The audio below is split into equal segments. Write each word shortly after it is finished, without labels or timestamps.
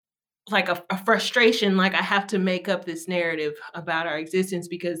like a frustration, like I have to make up this narrative about our existence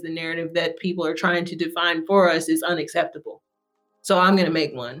because the narrative that people are trying to define for us is unacceptable. So I'm going to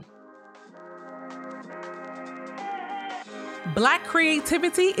make one. Black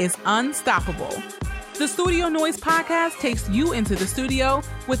creativity is unstoppable. The Studio Noise podcast takes you into the studio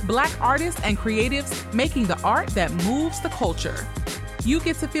with Black artists and creatives making the art that moves the culture. You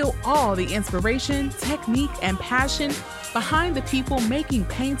get to feel all the inspiration, technique, and passion behind the people making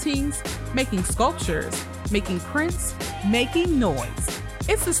paintings, making sculptures, making prints, making noise.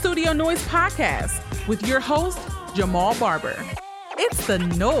 It's the Studio Noise podcast with your host, Jamal Barber. It's the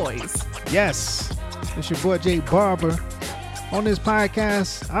noise. Yes, it's your boy Jay Barber. On this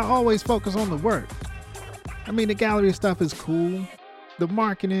podcast, I always focus on the work. I mean, the gallery stuff is cool. The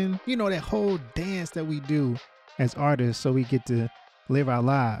marketing, you know, that whole dance that we do as artists so we get to live our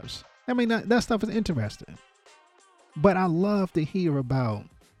lives. I mean, that stuff is interesting. But I love to hear about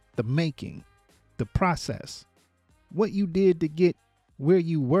the making, the process, what you did to get where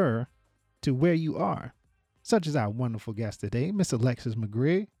you were to where you are. Such as our wonderful guest today, Miss Alexis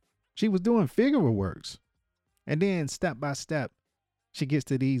McGrigg. She was doing figure works. And then step by step, she gets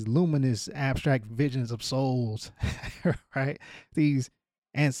to these luminous abstract visions of souls, right? These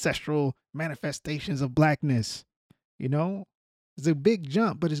ancestral manifestations of Blackness, you know? It's a big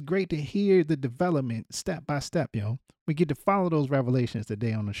jump, but it's great to hear the development step by step, yo. We get to follow those revelations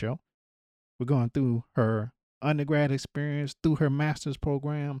today on the show. We're going through her undergrad experience, through her master's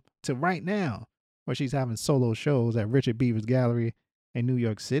program, to right now, where she's having solo shows at Richard Beaver's Gallery in New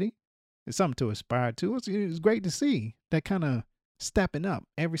York City. It's something to aspire to. It's great to see that kind of stepping up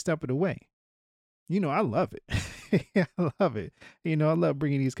every step of the way. You know, I love it. I love it. You know, I love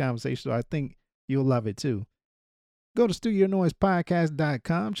bringing these conversations, so I think you'll love it too. Go to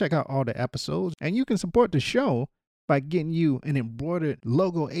studionoisepodcast.com, check out all the episodes, and you can support the show by getting you an embroidered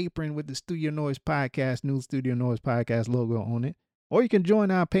logo apron with the Studio Noise Podcast, new Studio Noise Podcast logo on it. Or you can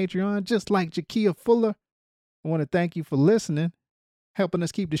join our Patreon, just like Jakia Fuller. I want to thank you for listening, helping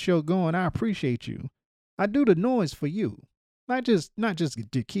us keep the show going. I appreciate you. I do the noise for you. Not just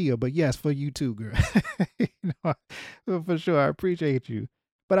Jakia, but yes, for you too, girl. You know, for sure, I appreciate you.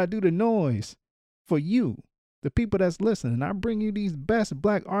 But I do the noise for you, the people that's listening. I bring you these best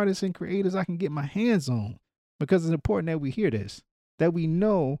Black artists and creators I can get my hands on, because it's important that we hear this, that we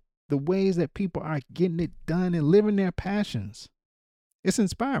know the ways that people are getting it done and living their passions. It's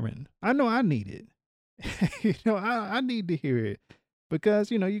inspiring. I know I need it. You know, I need to hear it,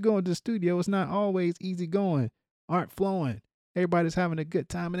 because, you know, you go into the studio, it's not always easy going, art flowing. Everybody's having a good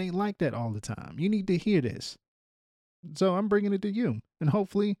time. It ain't like that all the time. You need to hear this. So I'm bringing it to you. And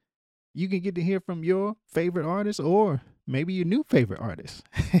hopefully you can get to hear from your favorite artist, or maybe your new favorite artist.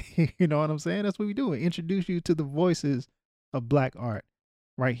 You know what I'm saying? That's what we do. Introduce you to the voices of Black art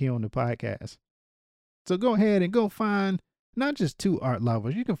right here on the podcast. So go ahead and go find not just 2 art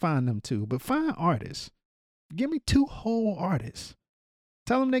lovers. You can find them too, but find artists. Give me 2 whole artists.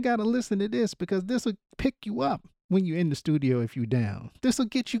 Tell them they got to listen to this, because this will pick you up when you're in the studio if you're down. This will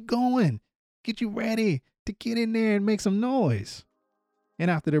get you going, get you ready to get in there and make some noise. And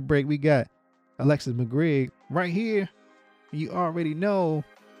after the break, we got Alexis McGrigg right here. You already know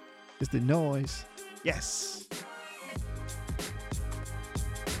it's the noise. Yes.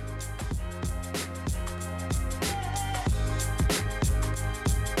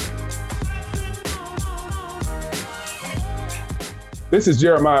 This is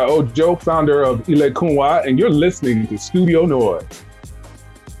Jeremiah Ojo, founder of Ile Kunwa, and you're listening to Studio Noise.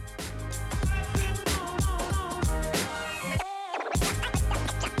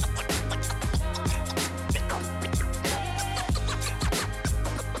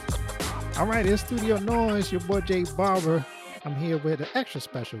 All right, it's Studio Noise, your boy Jay Barber. I'm here with an extra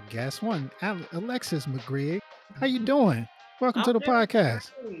special guest, Alexis McGrigg. How you doing? Welcome to the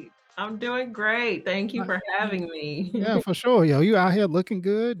podcast. Great. I'm doing great. Thank you for having me. Yeah, for sure, yo. You out here looking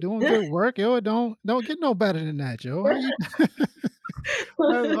good, doing good work, yo. Don't get no better than that, yo. How you?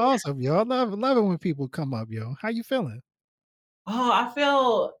 That's awesome, yo. I love it when people come up, yo. How you feeling? Oh, I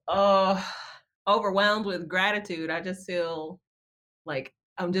feel overwhelmed with gratitude. I just feel like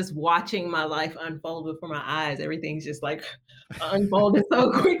I'm just watching my life unfold before my eyes. Everything's just like unfolding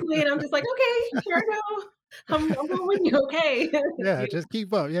so quickly, and I'm just like, okay, here I go. I'm going with you, okay? Yeah, just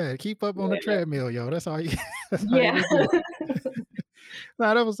keep up. Yeah, keep up on the treadmill, yo. That's all you. That's all Yeah. you do.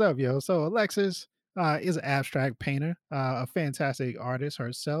 Nah, that was up, yo. So Alexis is an abstract painter, a fantastic artist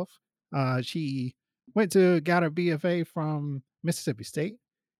herself. She got her BFA from Mississippi State,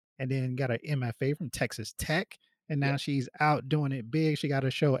 and then got her MFA from Texas Tech. And now she's out doing it big. She got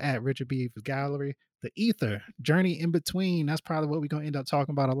a show at Richard Beaver's Gallery the ether journey in between. That's probably what we're gonna end up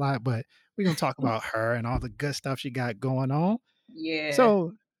talking about a lot, but we're gonna talk about her and all the good stuff she got going on. Yeah.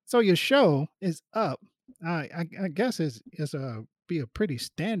 So so your show is up. I guess is a be a pretty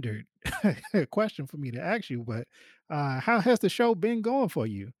standard question for me to ask you, but how has the show been going for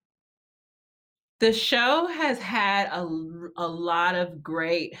you? The show has had a lot of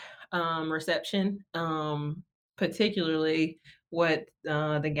great, reception, particularly what,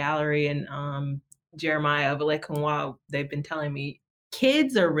 the gallery and, Jeremiah of Kunwa, they've been telling me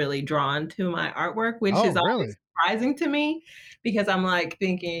kids are really drawn to my artwork, which Oh, is always really? surprising to me because I'm, like,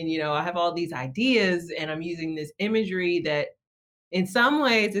 thinking, I have all these ideas and I'm using this imagery that in some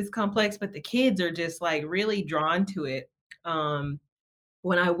ways it's complex, but the kids are just, like, really drawn to it. Um,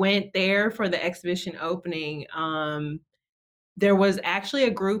 when I went there for the exhibition opening, there was actually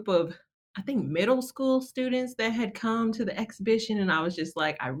a group of, I think, middle school students that had come to the exhibition, and I was just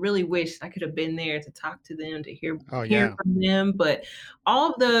like, I really wish I could have been there to talk to them, to Oh, hear yeah. from them. But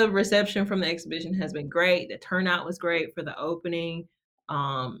all of the reception from the exhibition has been great. The turnout was great for the opening.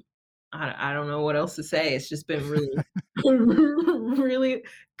 Um, I don't know what else to say. It's just been really, really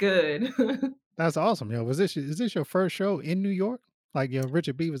good. That's awesome, yo. Is this your first show in New York? Like, your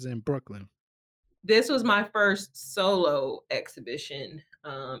Richard Beaver's in Brooklyn. This was my first solo exhibition,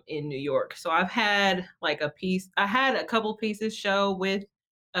 in New York. So I've had like I had a couple pieces show with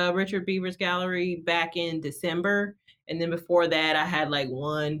Richard Beaver's gallery back in December. And then before that, I had like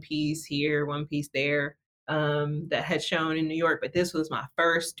one piece here, one piece there, that had shown in New York. But this was my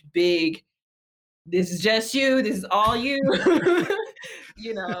first big, this is just you, this is all you. The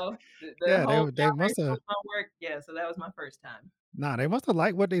Yeah, whole they gallery must have full of my work. Yeah, so that was my first time. nah, they must have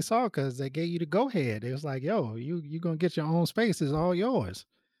liked what they saw because they gave you the go ahead. It was like, "Yo, you gonna get your own space, it's all yours."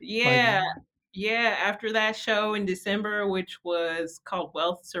 Like Yeah. Yeah, after that show in December, which was called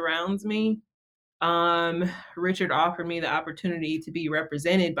Wealth Surrounds Me, um, Richard offered me the opportunity to be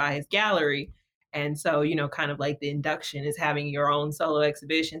represented by his gallery. And so, kind of like the induction is having your own solo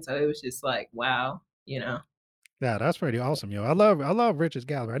exhibition. So it was just like, wow. yeah, that's pretty awesome, yo. I love Richard's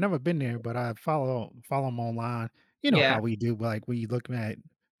Gallery. I never been there, but I follow him online. You know Yeah. how we do, like when you looking at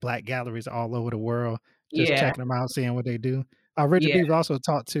black galleries all over the world, just Yeah. checking them out, seeing what they do. Richard Yeah. Beaver also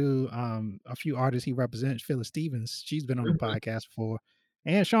talked to a few artists he represents. Phyllis Stevens, she's been on the Mhm. podcast before,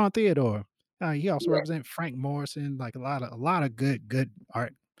 and Sean Theodore. He also Yeah. represents Frank Morrison, like a lot of good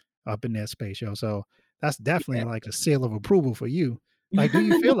art up in that space, yo. So that's definitely Yeah. like a seal of approval for you. Like, do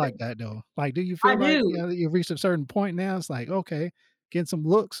you feel like that though? Like, do you I feel like, do. you've reached a certain point now? It's like, okay, getting some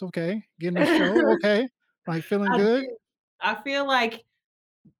looks, okay, getting a show, okay, like feeling I good? do. I feel like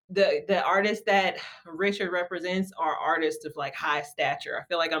the artists that Richard represents are artists of like high stature. I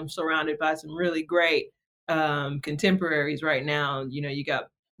feel like I'm surrounded by some really great contemporaries right now. You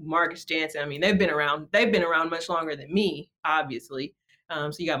got Marcus Jansen. I mean, they've been around much longer than me, obviously. So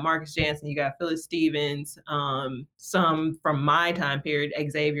you got Marcus Jansen, you got Phyllis Stevens, some from my time period,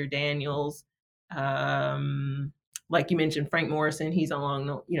 Xavier Daniels, um, like you mentioned, Frank Morrison. He's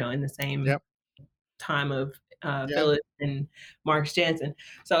along in the same Yep. time of Yeah. Phyllis and Marcus Jansen.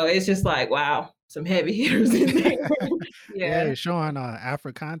 So it's just like, wow, some heavy hitters in there. Yeah, Yeah. you're showing,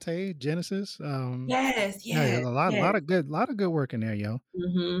 Africante, Genesis, Yes, yeah, yeah, yes, yes. a lot of good work in there, yo.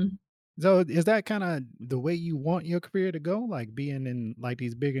 Mhm. So, is that kinda the way you want your career to go? Like, being in, like,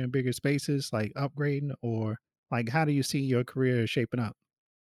 these bigger and bigger spaces, like, upgrading? Or, like, how do you see your career shaping up?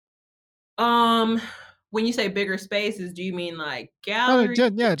 Um, when you say bigger spaces, do you mean like No, galleries?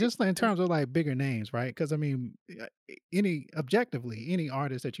 just yeah, just in terms of, like, bigger names, right? Because I mean, any objectively, any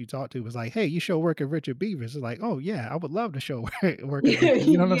artist that you talk to was like, "Hey, you show work at Richard Beavers." It's like, "Oh, yeah, I would love to show work at Richard."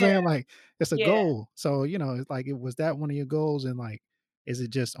 You know what I'm Yeah, saying? Like, it's a yeah. goal. So, it's like, it was that one of your goals? And, like, is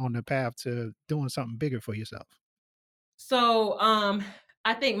it just on the path to doing something bigger for yourself? So,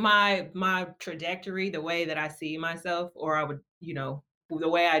 I think my trajectory, the way that I see myself, or I would, the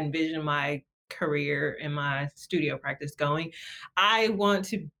way I envision my career and my studio practice going, I want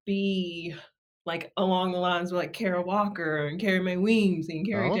to be like along the lines of like Kara Walker and Carrie Mae Weems and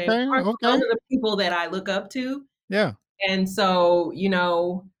Carrie Oh, James okay, Marshall. Those okay. are the people that I look up to. Yeah. And so,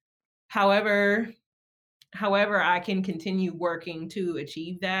 however however I can continue working to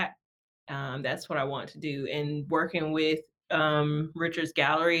achieve that, that's what I want to do. And working with Richard's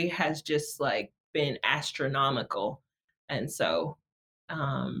Gallery has just like been astronomical. And so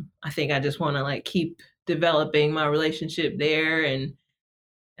I think I just want to like keep developing my relationship there and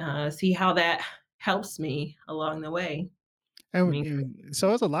see how that helps me along the way. I mean, And so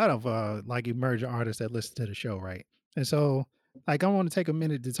there's a lot of, like, emerging artists that listen to the show, right? And so, like, I wanna take a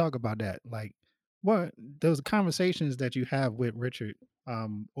minute to talk about that. Like, what those conversations that you have with Richard,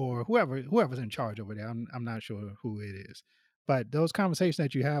 or whoever's in charge over there. I'm not sure who it is, but those conversations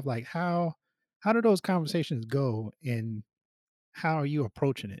that you have, like how do those conversations go, and how are you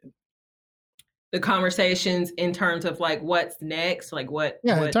approaching it? The conversations in terms of like what's next, like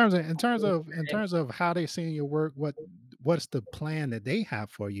Yeah, what in terms of how they seeing your work, what's the plan that they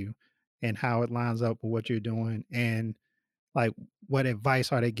have for you, and how it lines up with what you're doing, and like what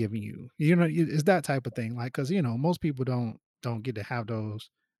advice are they giving you? You know, it's that type of thing. Like, because most people don't get to have those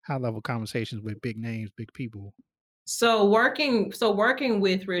high level conversations with big names, big people. so working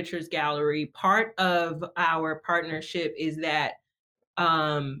with Richards Gallery, part of our partnership is that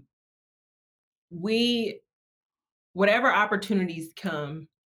um we whatever opportunities come,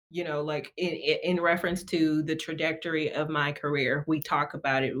 like in reference to the trajectory of my career, we talk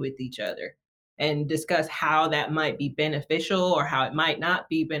about it with each other and discuss how that might be beneficial or how it might not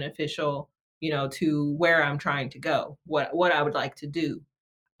be beneficial, to where I'm trying to go, what I would like to do.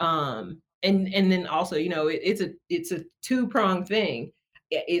 And then also, it's a two-pronged thing.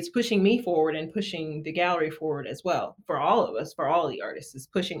 It's pushing me forward and pushing the gallery forward as well. For all of us, for all the artists, it's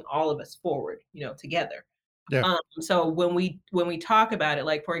pushing all of us forward, together. Yeah. So when we talk about it,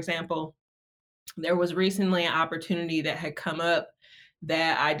 like for example, there was recently an opportunity that had come up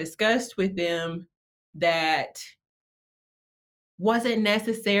that I discussed with them that wasn't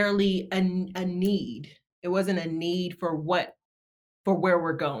necessarily a need. It wasn't a need for where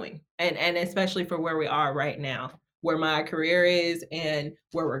we're going, and especially for where we are right now, where my career is and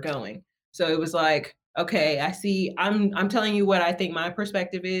where we're going. So it was like, okay, I see. I'm telling you what I think my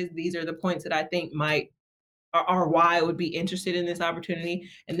perspective is. These are the points that I think might or why I would be interested in this opportunity.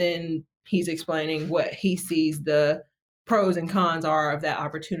 And then he's explaining what he sees the pros and cons are of that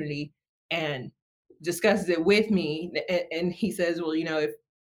opportunity and discusses it with me. And he says, well,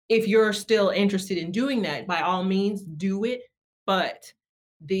 if you're still interested in doing that, by all means, do it. But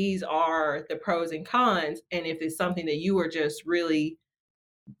these are the pros and cons. And if it's something that you are just really,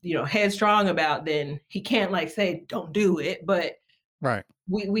 headstrong about, then he can't like say, don't do it. But Right.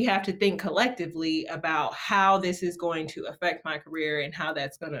 we have to think collectively about how this is going to affect my career and how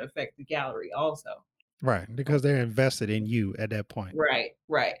that's going to affect the gallery also. Right. Because they're invested in you at that point. Right,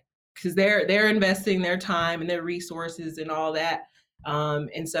 right. Because they're investing their time and their resources and all that.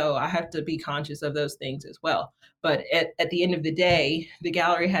 And so I have to be conscious of those things as well. But at the end of the day, the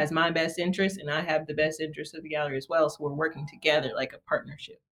gallery has my best interest and I have the best interest of the gallery as well. So we're working together like a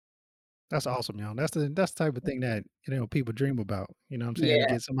partnership. That's awesome, y'all. That's the type of thing that, people dream about. You know what I'm saying? To Yeah,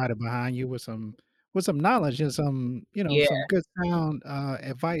 get somebody behind you with some knowledge and yeah. some good sound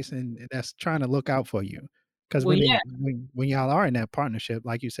advice, and that's trying to look out for you. Because Well, yeah, when y'all are in that partnership,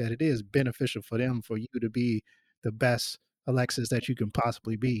 like you said, it is beneficial for them, for you to be the best Alexis that you can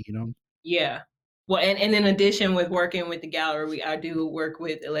possibly be, you know? yeah. Well, and in addition with working with the gallery, I do work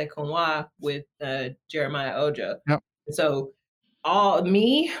with Ele Conwa with Jeremiah Ojo. Yep. So all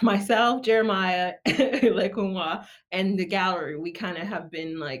me, myself, Jeremiah, Ele Conwa, and the gallery, we kind of have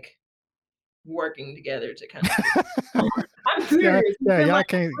been like working together to kind of. I'm Yeah, serious. It's yeah, been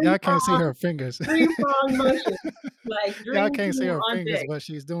like y'all can't see her fingers. three prong motion, like Y'all dream can't see team her on fingers, deck. but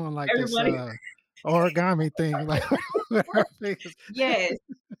she's doing like this, Everybody, origami thing, like, with her fingers. yes,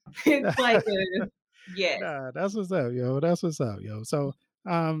 it's like a yes. Nah, that's what's up, yo. That's what's up, yo.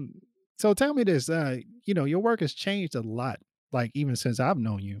 Um, so tell me this, your work has changed a lot, like even since I've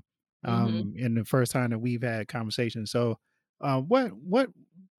known you, Hmm. in the first time that we've had conversations. So,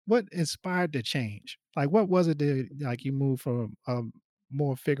 what inspired the change? Like, what was it that like you moved from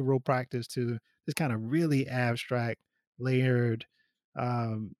more figural practice to this kind of really abstract, layered,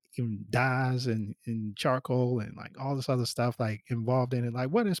 even dyes and charcoal and like all this other stuff like involved in it? Like,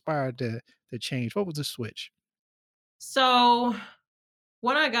 what inspired the change? What was the switch? So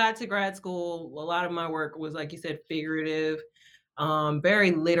when I got to grad school, a lot of my work was, like you said, figurative,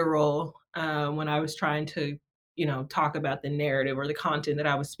 very literal. When I was trying to, talk about the narrative or the content that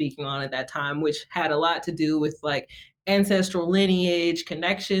I was speaking on at that time, which had a lot to do with like ancestral lineage,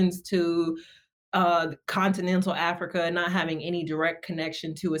 connections to continental Africa, not having any direct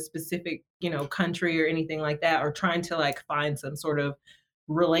connection to a specific, country or anything like that, or trying to like find some sort of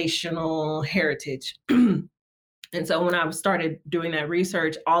relational heritage. And so when I started doing that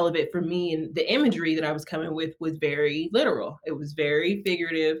research, all of it for me and the imagery that I was coming with was very literal. It was very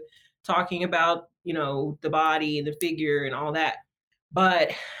figurative, talking about, the body and the figure and all that. But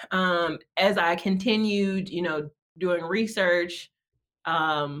as I continued, doing research,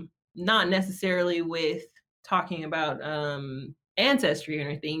 not necessarily with talking about ancestry or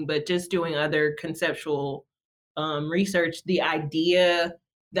anything, but just doing other conceptual research, the idea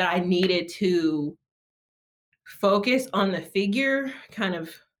that I needed to focus on the figure kind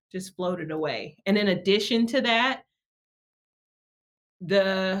of just floated away. And in addition to that,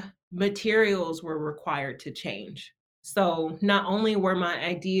 the materials were required to change. So not only were my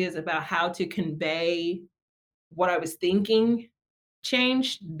ideas about how to convey what I was thinking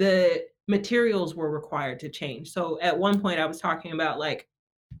changed, the materials were required to change. So at one point I was talking about like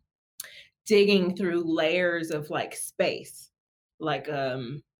digging through layers of like space. Like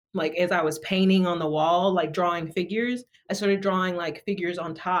like as I was painting on the wall, like drawing figures, I started drawing like figures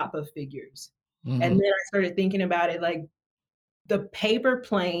on top of figures. And Mhm. then I started thinking about it like the paper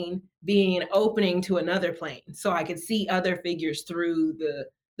plane being an opening to another plane, so I could see other figures through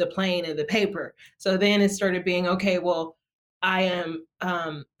the plane of the paper. So then it started being, okay, well, I am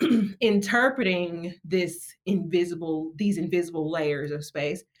interpreting these invisible layers of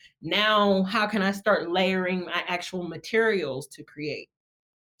space. Now, how can I start layering my actual materials to create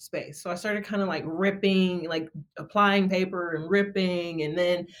space? So I started kind of like ripping, like applying paper and ripping, and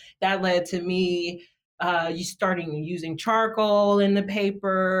then that led to me you starting using charcoal in the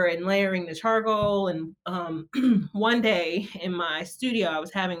paper and layering the charcoal. And one day in my studio, I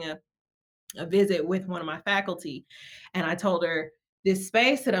was having a visit with one of my faculty, and I told her this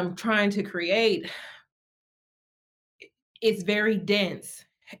space that I'm trying to create, it's very dense,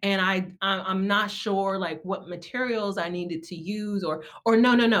 and I'm not sure like what materials I needed to use. Or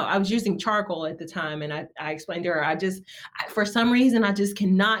no, I was using charcoal at the time, and I explained to her for some reason I just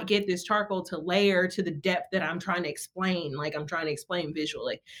cannot get this charcoal to layer to the depth that I'm trying to explain, like I'm trying to explain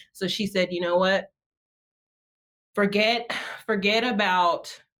visually. So she said, you know what, forget forget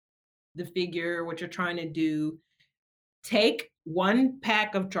about the figure, what you're trying to do. Take one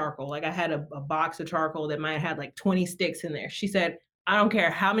pack of charcoal. Like I had a box of charcoal that might have had like 20 sticks in there. She said, I don't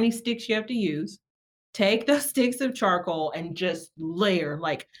care how many sticks you have to use. Take those sticks of charcoal and just layer.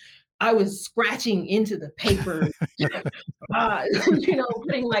 Like I was scratching into the paper,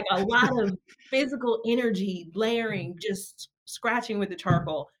 putting like a lot of physical energy, layering, just scratching with the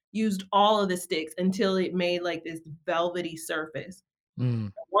charcoal. Used all of the sticks until it made like this velvety surface.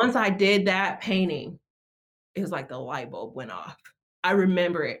 Mm. Once I did that painting, it was like the light bulb went off. I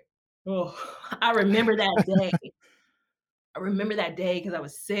remember it. Oh, I remember that day. I remember that day because I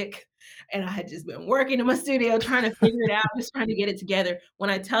was sick and I had just been working in my studio trying to figure it out, just trying to get it together. When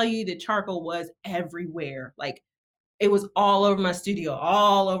I tell you the charcoal was everywhere, like it was all over my studio,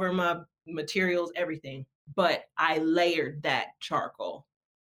 all over my materials, everything. But I layered that charcoal.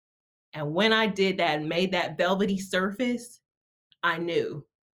 And when I did that and made that velvety surface, I knew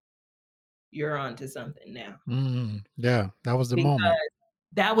you're onto something now. Mm. Yeah, that was the Because moment.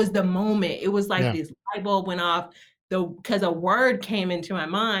 that was the moment. It was like Yeah. this light bulb went off, though, because a word came into my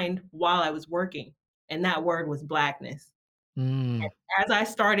mind while I was working, and that word was blackness. Mm. As I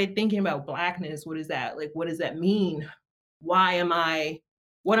started thinking about blackness, what is that? Like, what does that mean? Why am I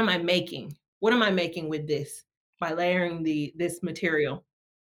what am I making? What am I making with this by layering this material?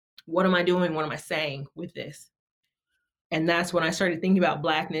 What am I doing? What am I saying with this? And that's when I started thinking about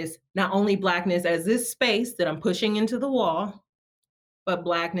blackness, not only blackness as this space that I'm pushing into the wall, but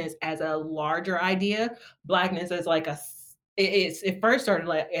blackness as a larger idea, blackness as like it first started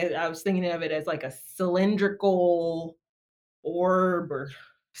like I was thinking of it as like a cylindrical orb or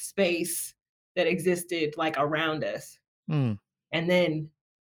space that existed like around us. Mm. And then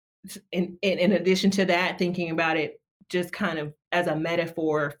in addition to that, thinking about it just kind of as a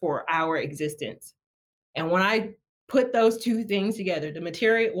metaphor for our existence. And when I put those two things together, the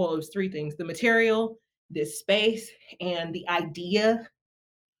material, well, it was three things: the material, this space, and the idea,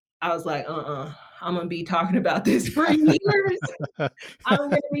 I was like, I'm gonna be talking about this for years. I'm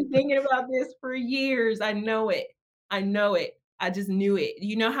gonna be thinking about this for years. I know it. I know it. I just knew it.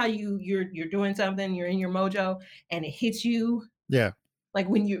 You know how you're doing something, you're in your mojo, and it hits you Yeah. like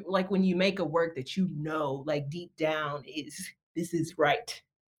when you make a work that you know, like deep down is this is right.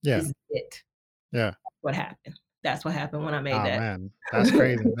 Yeah. This is it. Yeah. What happened. That's what happened when I made Oh, that. man. That's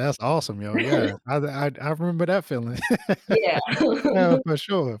crazy. That's awesome, yo. Yeah. I remember that feeling. Yeah. Yeah, for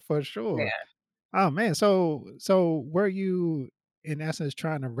sure, for Yeah. sure. Oh, man. So were you, in essence,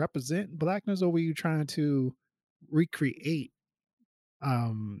 trying to represent Blackness, or were you trying to recreate,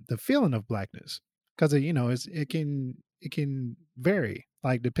 the feeling of Blackness? 'Cause, it can vary,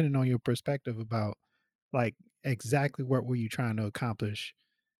 like, depending on your perspective about, like, exactly what were you trying to accomplish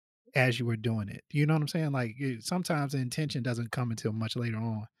as you were doing it. You know what I'm saying? Like, sometimes the intention doesn't come until much later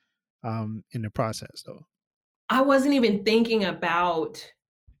on, in the process, though. I wasn't even thinking about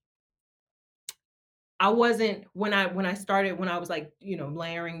I wasn't when I started when I was like,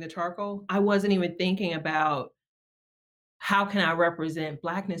 layering the charcoal, I wasn't even thinking about how can I represent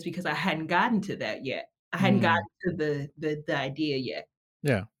Blackness, because I hadn't gotten to that yet. I hadn't Mm, gotten to the idea yet.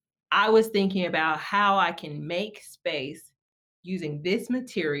 yeah. I was thinking about how I can make space using this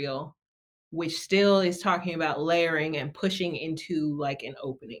material, which still is talking about layering and pushing into like an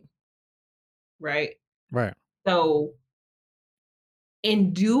opening, right? Right. So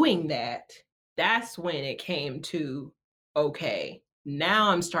in doing that, that's when it came to, okay, now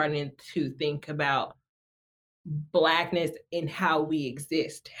I'm starting to think about Blackness in how we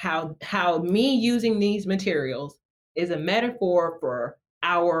exist, how me using these materials is a metaphor for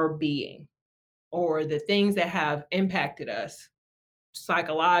our being, or the things that have impacted us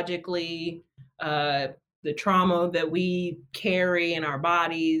psychologically, uh, the trauma that we carry in our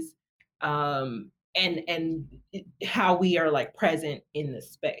bodies, and how we are like present in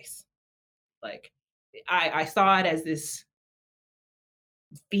this space. Like I saw it as this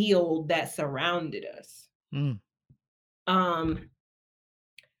field that surrounded us. Mm, Um,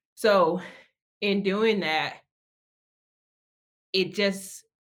 so in doing that, it just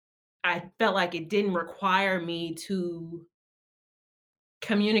I felt like it didn't require me to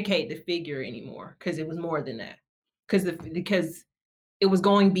communicate the figure anymore, because it was more than that. Because it was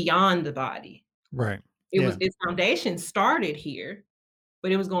going beyond the body. right. It was Yeah. its foundation started here,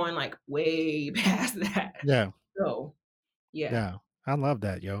 but it was going like way past that. Yeah. So, yeah. Yeah. I love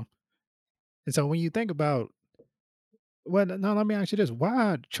that, yo. And so when you think about, well, no, let me ask you this: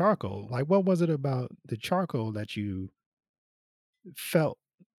 why charcoal? Like, what was it about the charcoal that you felt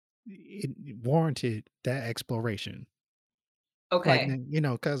it warranted that exploration? Like, Okay.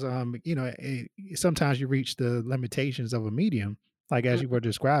 because sometimes you reach the limitations of a medium, like as you were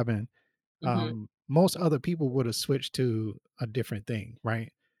describing. Mhm. Most other people would have switched to a different thing,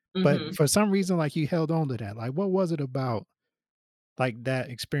 right? But Mhm. for some reason, like you held on to that. Like, what was it about like that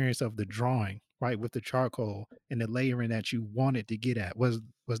experience of the drawing, right, with the charcoal and the layering that you wanted to get at? Was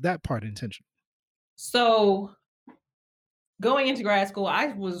that part intentional? So, going into grad school, I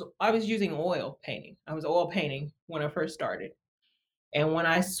was using oil painting. I was oil painting when I first started. And when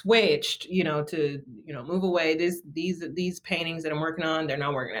I switched, to, move away, these paintings that I'm working on, they're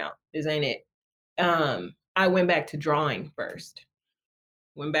not working out. This ain't it. I went back to drawing first.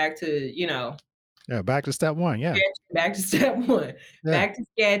 Went back to, Yeah, back to step one. Yeah, back to step 1, yeah, back to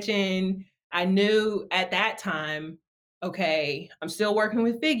sketching. I knew at that time, okay, I'm still working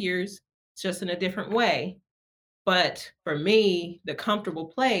with figures, it's just in a different way. But for me, the comfortable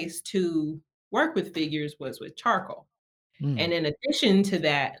place to work with figures was with charcoal. mm, And in addition to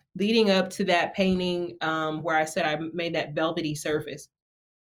that, leading up to that painting, where I said I made that velvety surface,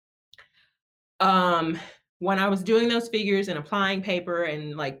 um, when I was doing those figures and applying paper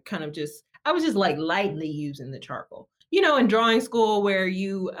and like kind of just I was just like lightly using the charcoal. In drawing school where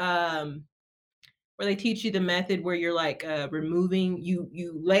they teach you the method where you're like removing you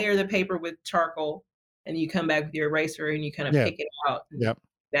layer the paper with charcoal and you come back with your eraser and you kind of yeah, pick it out, and yep,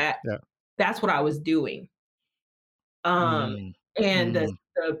 that yeah, that's what I was doing. Um, mm, and mm,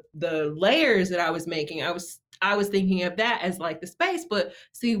 the layers that I was making, I was thinking of that as like the space, but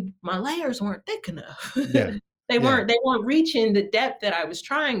see, my layers weren't thick enough. yeah, They yeah, weren't reaching the depth that I was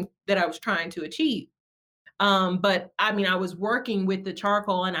trying to achieve. But I mean, I was working with the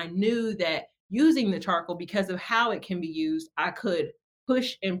charcoal and I knew that using the charcoal, because of how it can be used, I could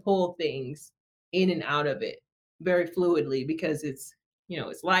push and pull things in and out of it very fluidly, because it's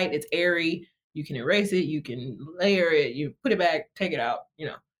light, it's airy, you can erase it, you can layer it, you put it back, take it out.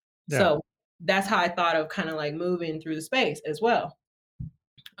 yeah, So that's how I thought of kind of like moving through the space as well.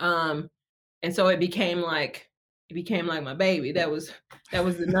 Um, and so it became like my baby. That was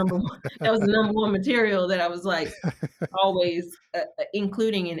the number one that was the number one material that I was like always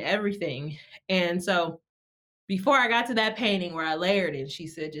including in everything. And so before I got to that painting where I layered it, she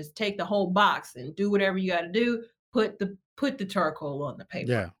said, just take the whole box and do whatever you got to do. Put the charcoal on the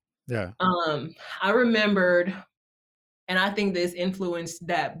paper. yeah, yeah. I remembered, and I think this influenced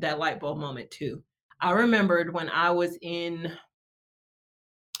that light bulb moment too. I remembered when I was in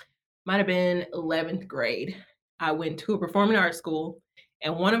might have been 11th grade. I went to a performing arts school,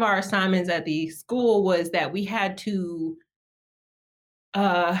 and one of our assignments at the school was that we had to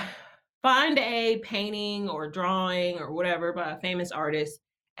uh, find a painting or drawing or whatever by a famous artist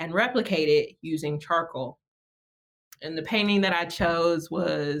and replicate it using charcoal. And the painting that I chose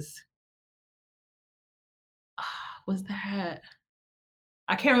was that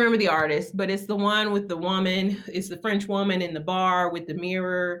I can't remember the artist, but it's the one with the woman. It's the French woman in the bar with the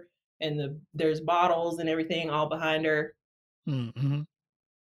mirror and there's bottles and everything all behind her. Mm, mhm,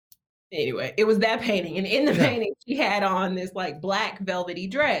 Anyway, it was that painting, and in the yeah, painting, she had on this, like, black velvety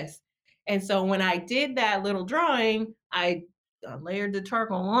dress, And so when I did that little drawing, I layered the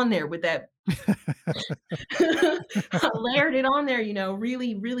charcoal on there with that. I layered it on there,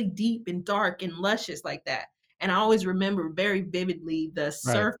 really, really deep and dark and luscious like that. And I always remember very vividly the Right.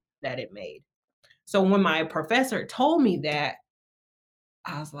 surface that it made. So when my professor told me that,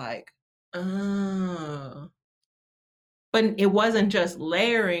 I was like, oh. But it wasn't just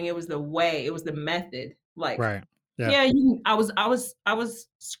layering, it was the way, it was the method. Like, Right. Yeah. yeah, I was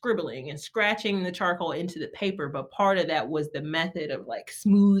scribbling and scratching the charcoal into the paper, but part of that was the method of like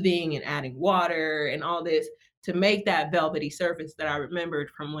smoothing and adding water and all this to make that velvety surface that I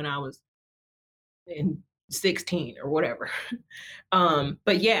remembered from when I was in 16 or whatever.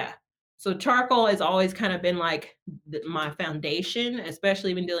 But yeah, so charcoal has always kind of been like my foundation,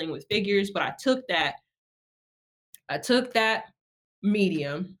 especially when dealing with figures. But I took that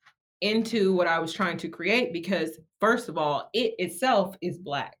medium into what I was trying to create because, first of all, it itself is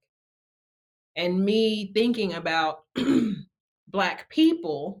Black. And me thinking about Black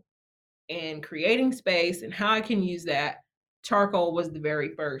people and creating space and how I can use that, charcoal was the very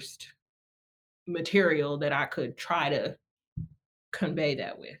first material that I could try to convey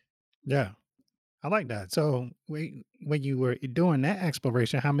that with. Yeah. I like that. So when you were doing that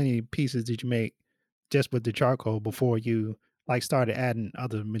exploration, how many pieces did you make just with the charcoal before you like started adding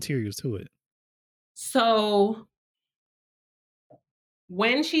other materials to it? So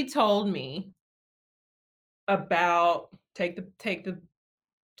when she told me about take the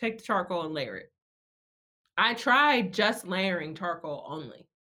charcoal and layer it, I tried just layering charcoal only,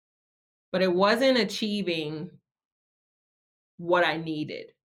 but it wasn't achieving what I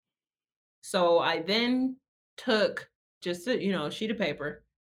needed. So I then took just a sheet of paper,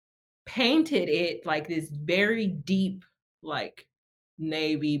 painted it like this very deep, like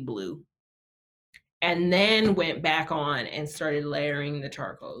navy blue, and then went back on and started layering the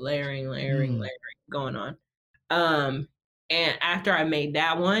charcoal, layering, Mm, going on. Um, and after I made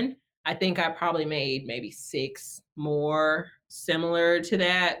that one, I think I probably made maybe 6 more similar to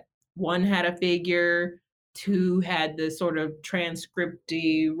that. One had a figure, 2 had the sort of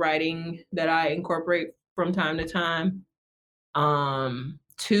transcripty writing that I incorporate from time to time.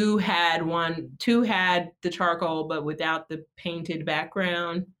 2 had the charcoal, but without the painted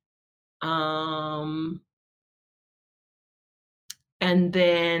background. Um, and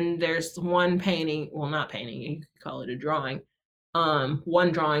then there's one painting, well, not painting, you could call it a drawing.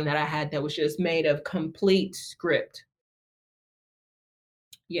 One drawing that I had that was just made of complete script.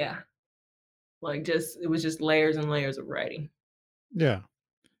 Yeah, like it was just layers and layers of writing. yeah.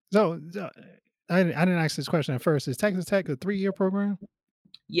 So I didn't ask this question at first. Is Texas Tech a 3-year program?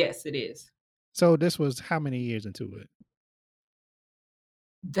 Yes, it is. So this was how many years into it?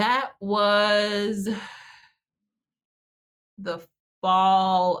 That was the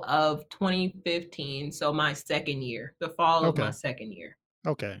fall of 2015, so my second year, the fall of my Okay. second year.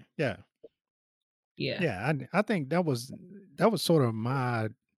 Okay. Yeah. Yeah. Yeah. I think that was sort of my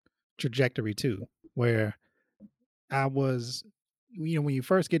trajectory too, where I was, when you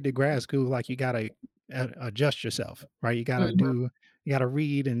first get to grad school, like you gotta adjust yourself, right? Mhm. You gotta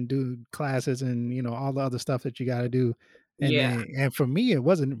read and do classes and all the other stuff that you gotta do, Yeah. and for me, it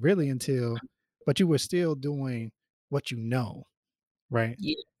wasn't really but you were still doing what right?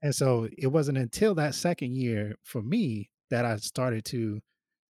 Yeah. And so it wasn't until that second year for me that I started to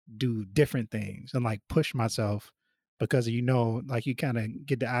do different things and like push myself because like you kind of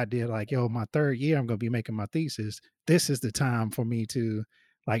get the idea like, yo, my third year I'm gonna be making my thesis. This is the time for me to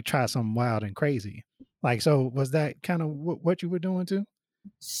like try something wild and crazy. Like, so was that kind of what you were doing too?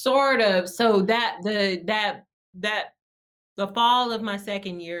 Sort of. So that the fall of my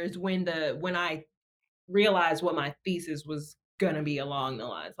second year is when I realized what my thesis was gonna be along the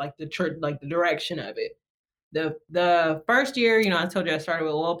lines, like like the direction of it. The first year, I told you I started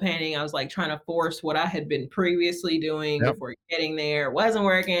with oil painting. I was like trying to force what I had been previously doing Yep. before getting there. It wasn't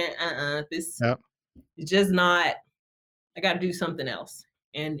working. This Yep. is just not. I got to do something else.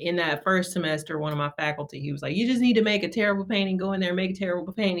 And in that first semester, one of my faculty, he was like, "You just need to make a terrible painting. Go in there, make a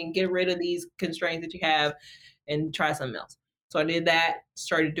terrible painting, get rid of these constraints that you have, and try something else." So I did that.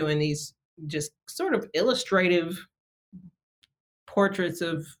 Started doing these just sort of illustrative portraits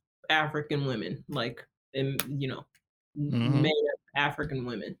of African women, like, and Hmm. made up African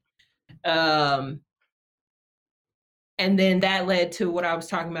women. Um, and then that led to what I was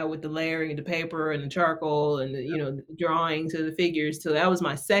talking about with the layering of the paper and the charcoal and the drawings of the figures. So that was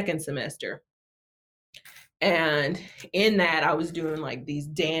my second semester. And in that, I was doing like these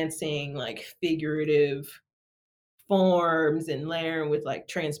dancing, like figurative forms and layering with like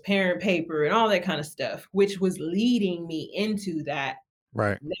transparent paper and all that kind of stuff, which was leading me into that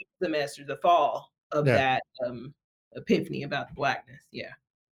Right. next semester, the fall of Yeah. that epiphany about the blackness. Yeah.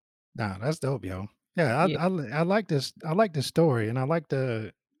 Nah, that's dope, yo. Yeah, Yeah. I like this. I like this story, and I like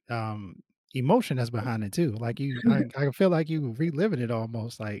the um emotion that's behind it too. Like I feel like you reliving it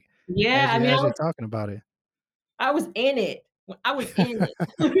almost like Yeah. I mean, as you're talking about it. I was in it. I was in it.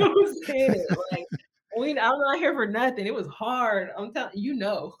 I was in it. Like, I'm not here for nothing. It was hard. I'm telling you,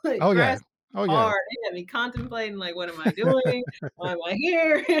 like Oh grass yeah. Oh yeah. hard. They had me contemplating, like, what am I doing? Why am I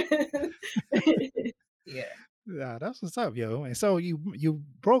here? Yeah. Yeah, that's what's up, yo. And so you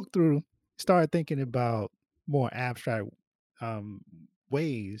broke through, started thinking about more abstract um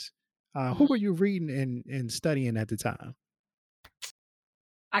ways. Who Mhm. were you reading and studying at the time?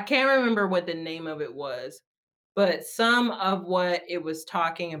 I can't remember what the name of it was, but some of what it was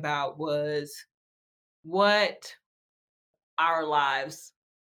talking about was what our lives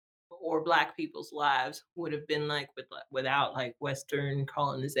or Black people's lives would have been like without like Western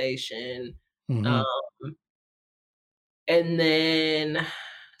colonization. Um, Hmm. and then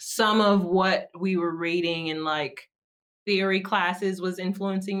some of what we were reading in like theory classes was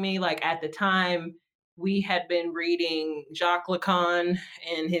influencing me. Like at the time, we had been reading Jacques Lacan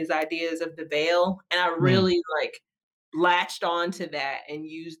and his ideas of the veil, and I Mm, really like latched on to that and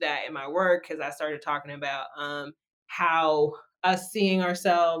used that in my work because I started talking about how us seeing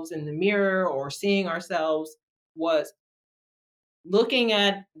ourselves in the mirror or seeing ourselves was looking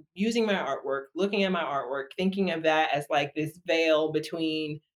at looking at my artwork, thinking of that as like this veil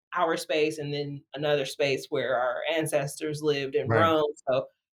between our space and then another space where our ancestors lived in right. Rome. So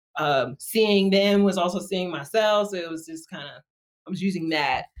seeing them was also seeing myself. So it was just kind of I was using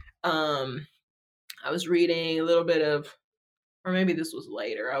that. Um, I was reading a little bit of, or maybe this was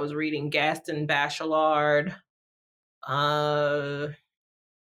later. I was reading Gaston Bachelard. Uh,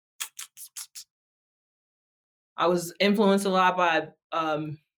 I was influenced a lot by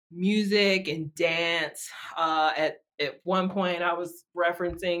music and dance. At one point, I was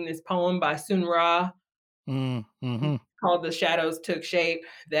referencing this poem by Sun Ra Mm, mhm. called "The Shadows Took Shape."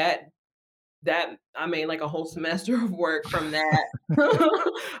 That I made like a whole semester of work from that.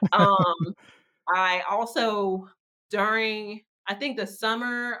 um, I also during I think the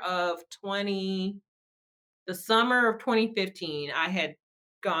summer of 2015, I had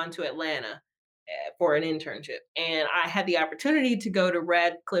gone to Atlanta for an internship, and I had the opportunity to go to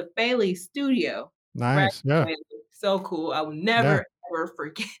Radcliffe Bailey's studio. Nice. Radcliffe Yeah. Bailey, so cool. I will Yeah. never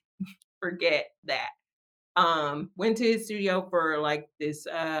ever forget that. Went to his studio for like this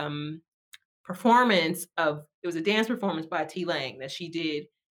performance of it was a dance performance by T Lang that she did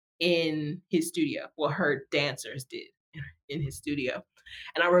in his studio. Well, her dancers did in his studio.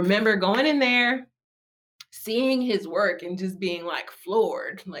 And I remember going in there, seeing his work and just being like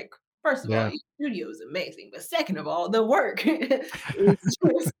floored. Like, first of all, Yeah. your studio is amazing, but second of all, the work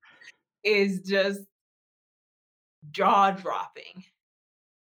is just jaw dropping.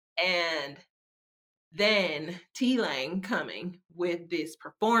 And then T Lang coming with this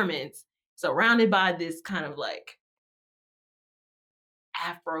performance, surrounded by this kind of like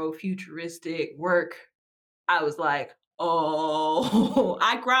Afro futuristic work. I was like, oh,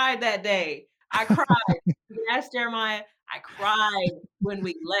 I cried that day. I cried. You can ask Jeremiah. I cried when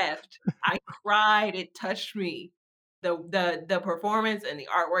we left. I cried. It touched me. The performance and the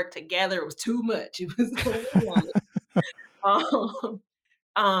artwork together was too much. It was overwhelming. Um,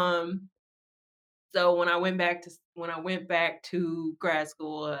 um, so when I went back to grad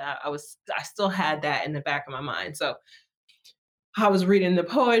school, I still had that in the back of my mind. So I was reading the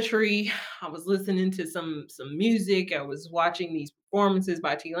poetry, I was listening to some music, I was watching these performances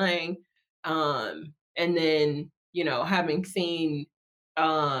by T Lang, and then, having seen,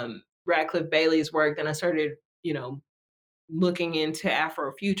 Radcliffe Bailey's work, then I started, looking into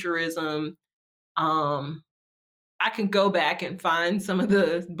Afrofuturism. Um, I can go back and find some of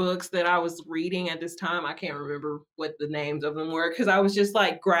the books that I was reading at this time. I can't remember what the names of them were because I was just,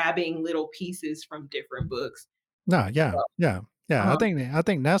 like, grabbing little pieces from different books. No, yeah, So, yeah, yeah. um I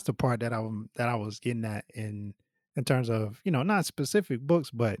think that's the part that I was getting at in terms of, not specific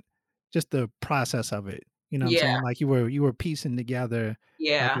books, but just the process of it. You know what I'm Yeah, saying? Like you were piecing together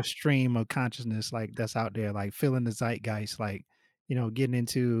like yeah. a stream of consciousness like that's out there, like filling the zeitgeist, like, getting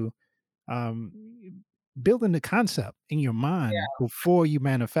into um building the concept in your mind before you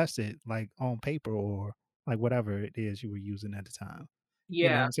manifest it like on paper or like whatever it is you were using at the time. You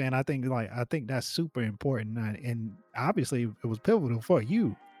know what Yeah, I'm saying? I think that's super important, and obviously it was pivotal for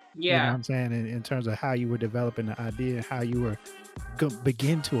you. You know what yeah, I'm saying? In terms of how you were developing the idea, how you were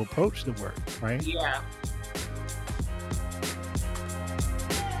begin to approach the work, right? yeah.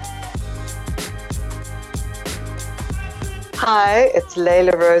 Hi, it's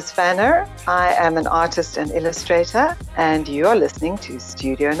Layla Rose Fanner. I am an artist and illustrator, and you are listening to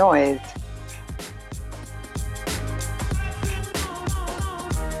Studio Noise.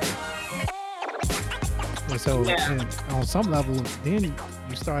 And so, and on some level, then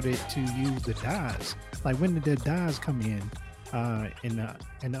you started to use the dyes. Like, when did the dyes come in, and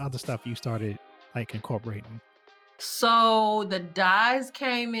the other stuff you started like incorporating? So the dyes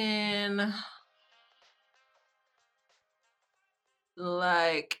came in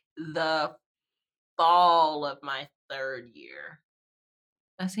like the fall of my third year.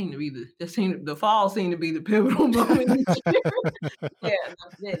 That seemed to be the fall seemed to be the pivotal moment. Yeah,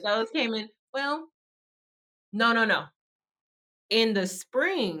 those came in. Well, no. In the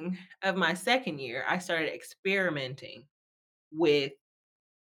spring of my second year, I started experimenting with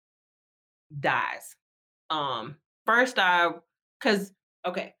dyes. First cause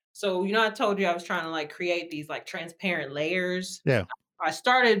okay, so I told you I was trying to like create these like transparent layers. Yeah. I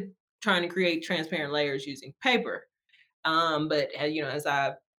started trying to create transparent layers using paper. But as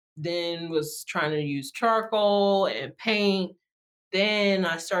I then was trying to use charcoal and paint, then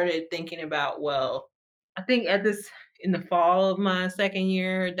I started thinking about, well, I think in the fall of my second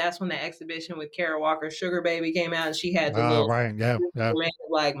year, that's when the exhibition with Kara Walker Sugar Baby came out, and she had the little Right. Yeah. Yeah. made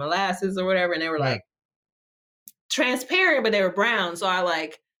of, like molasses or whatever, and they were Yeah. like transparent, but they were brown. So I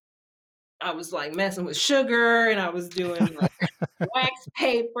was like messing with sugar, and I was doing like wax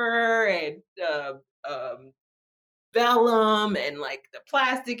paper and vellum and like the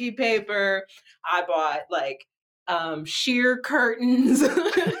plasticky paper. I bought like sheer curtains.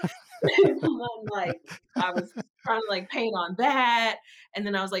 And like I was trying to like paint on that. And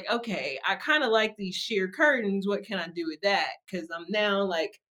then I was like, okay, I kind of like these sheer curtains. What can I do with that? Because I'm now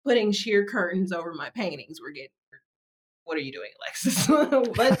like putting sheer curtains over my paintings. What are you doing, Alexis? We're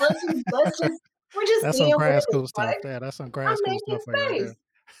just That's some dealing grad with it. school stuff. Right? Yeah, that's some I'm grad school making stuff right space.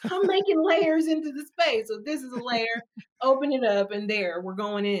 there. I'm making layers into the space. So this is a layer. Open it up, and there we're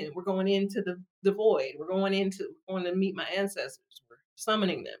going in. We're going into the void. We're going to meet my ancestors. We're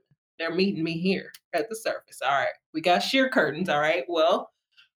summoning them. They're meeting me here at the surface. All right, we got sheer curtains. All right. Well,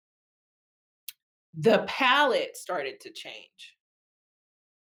 the palette started to change.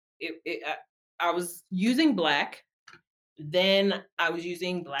 I was using black. Then I was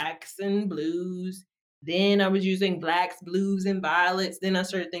using blacks and blues. Then I was using blacks, blues, and violets. Then I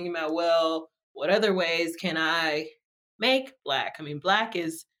started thinking about, well, what other ways can I make black? I mean, black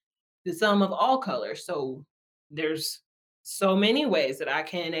is the sum of all colors. So there's so many ways that I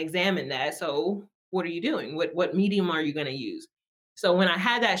can examine that. So what are you doing? What medium are you going to use? So when I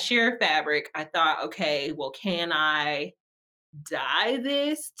had that sheer fabric, I thought, okay, well, can I dye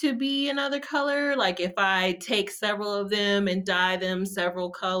this to be another color? Like if I take several of them and dye them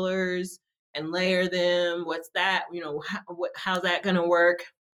several colors and layer them, what's that? How's that going to work?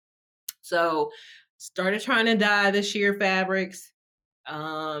 So started trying to dye the sheer fabrics.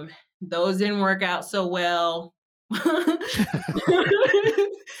 Those didn't work out so well. But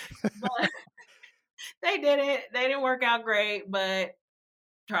they didn't work out great, but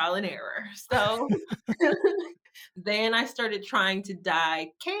trial and error. So then I started trying to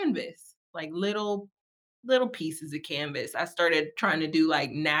dye canvas, like little pieces of canvas. I started trying to do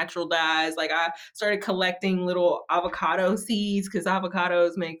like natural dyes. Like I started collecting little avocado seeds because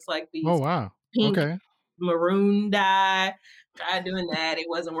avocados makes like Oh, these wow. pink Okay. maroon dye. Tried doing that. It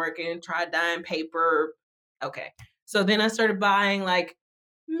wasn't working. Tried dyeing paper. Okay. So then I started buying like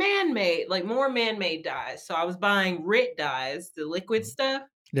man-made, like more man-made dyes. So I was buying RIT dyes, the liquid stuff,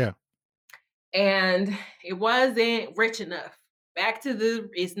 Yeah. and it wasn't rich enough. Back to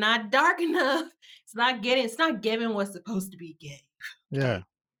it's not dark enough. It's not giving what's supposed to be gave. Yeah.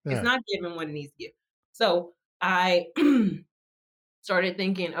 It's Yeah. not giving what it needs to give. So I started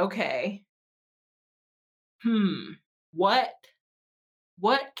thinking, okay, what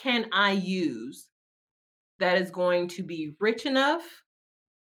can I use that is going to be rich enough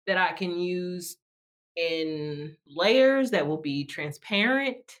that I can use in layers that will be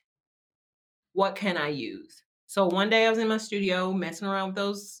transparent? What can I use? So one day I was in my studio messing around with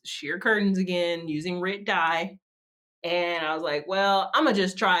those sheer curtains again, using RIT dye. And I was like, well, I'm going to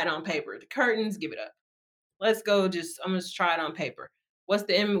just try it on paper. The curtains, give it up. I'm going to try it on paper. What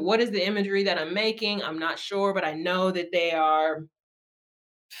is the imagery that I'm making? I'm not sure, but I know that they are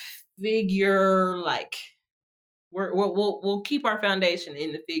figure like we'll keep our foundation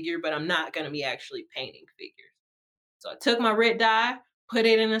in the figure, but I'm not going to be actually painting figures. So I took my RIT dye, put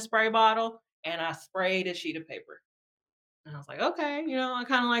it in a spray bottle, and I sprayed a sheet of paper. And I was like, okay, I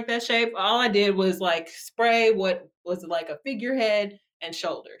kind of like that shape. All I did was like spray what was like a figurehead and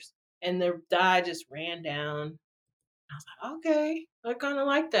shoulders. And the dye just ran down. I was like, okay, I kind of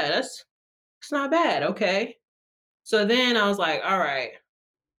like that. It's not bad. Okay. So then I was like, all right,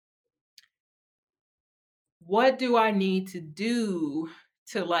 what do I need to do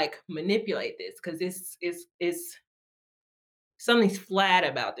to like manipulate this? Because it's something's flat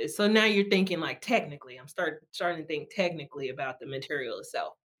about this. So now you're thinking like technically. I'm starting to think technically about the material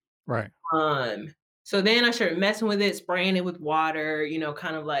itself. Right. Um, so then I started messing with it, spraying it with water,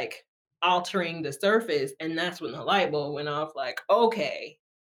 kind of like altering the surface, and that's when the light bulb went off. Like, okay,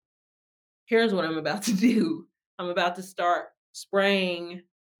 here's what I'm about to do. I'm about to start spraying.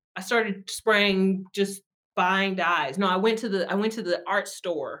 I started spraying, just buying dyes. No, I went to the art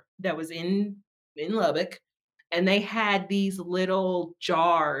store that was in Lubbock, and they had these little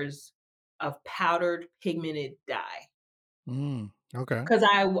jars of powdered pigmented dye. Okay. Cause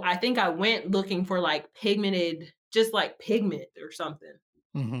I think I went looking for, like, pigmented, just like pigment or something,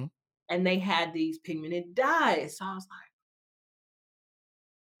 Hmm. and they had these pigmented dyes, so I was like,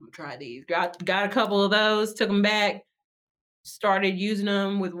 "Imma try these." Got a couple of those, took them back, started using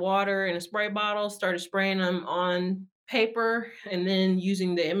them with water in a spray bottle, started spraying them on paper, and then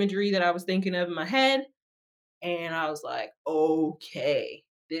using the imagery that I was thinking of in my head, and I was like, "Okay,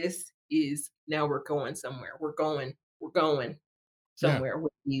 this is now we're going somewhere. We're going Yeah. somewhere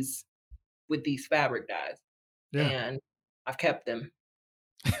with these fabric dyes." Yeah. And I've kept them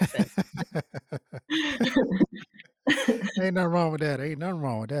since. Ain't nothing wrong with that. Ain't nothing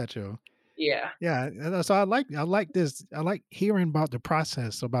wrong with that, yo. Yeah. Yeah, so I like this. I like hearing about the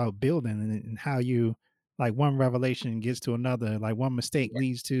process about building and how you like one revelation gets to another, like one mistake Yeah.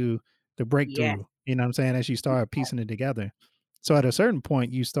 leads to the Yeah. breakthrough. You know what I'm saying? As you start piecing it together. So at a certain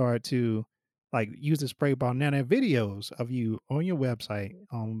point, you start to like use the spray bottle. Now there are videos of you on your website,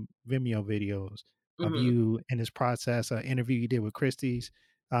 on Vimeo videos of Mhm. you in this process. An interview you did with Christie's,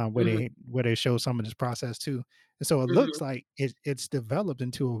 where Mhm. they show some of this process too. And so it looks Mhm. like it's developed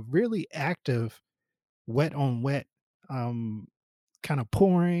into a really active wet on wet, um, kind of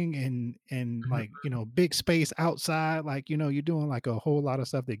pouring and Mhm. like, big space outside, like, you're doing like a whole lot of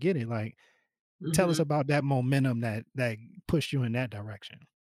stuff to get it. Like, tell us Mhm. about that momentum that pushed you in that direction.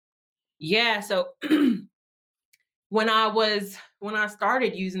 Yeah, so when I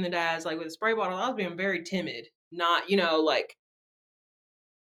started using the dyes, like, with a spray bottle, I was being very timid, not, like,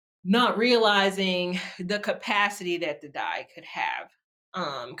 not realizing the capacity that the dye could have.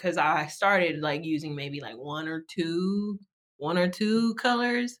 Because I started, like, using maybe, like, one or two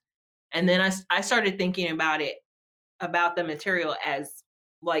colors, and then I started thinking about the material as,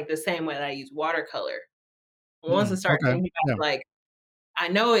 like, the same way that I use watercolor. Once I started Okay. thinking Yeah. about, like, I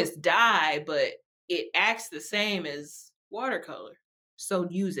know it's dye, but it acts the same as watercolor, so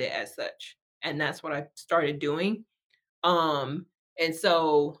use it as such, and that's what I started doing. Um, and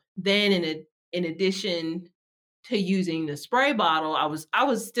so then in addition to using the spray bottle, I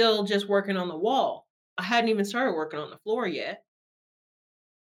was still just working on the wall. I hadn't even started working on the floor yet.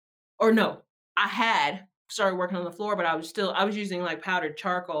 Or no, I had started working on the floor, but I was using, like, powdered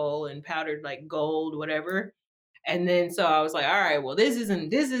charcoal and powdered, like, gold, whatever, and then so I was like, "Alright, well, this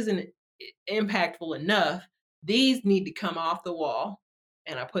isn't impactful enough. These need to come off the wall,"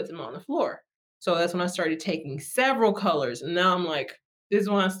 and I put them on the floor. So that's when I started taking several colors, and now I'm like, this is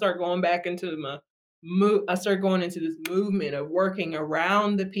when I start going back into I start going into this movement of working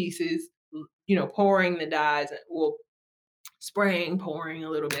around the pieces, pouring the dyes, well, spraying, pouring a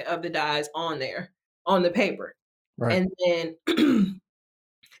little bit of the dyes on there, on the paper. Right. And then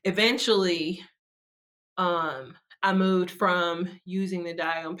eventually, I moved from using the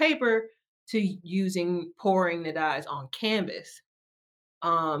dye on paper to pouring the dyes on canvas.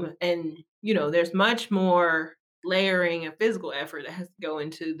 And there's much more layering and physical effort that has to go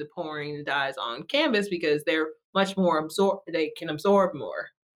into the pouring the dyes on canvas because they're much more they can absorb more.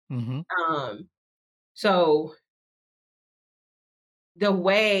 Hmm. Um, so the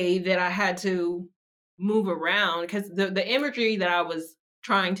way that I had to move around, because the imagery that I was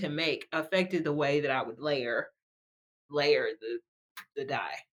trying to make affected the way that I would layer the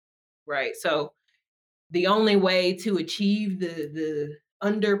dye, right? So the only way to achieve the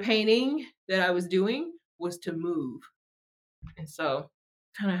underpainting that I was doing was to move, and so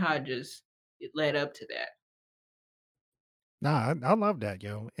kind of how it led up to that. Nah, I love that,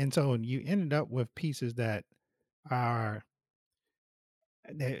 yo. And so you ended up with pieces that are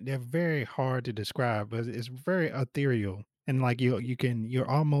they're very hard to describe, but it's very ethereal. And like you're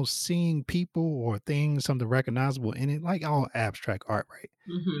almost seeing people or things, something recognizable in it, like all abstract art, right?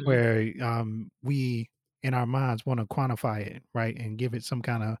 Mhm. Where we in our minds want to quantify it, right? And give it some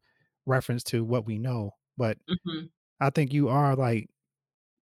kind of reference to what we know. But Mhm. I think you are like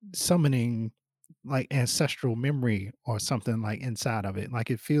summoning like ancestral memory or something like inside of it. Like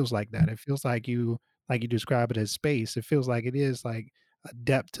it feels like that. It feels like you describe it as space. It feels like it is like a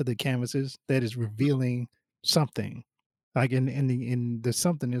depth to the canvases that is revealing something. Like in the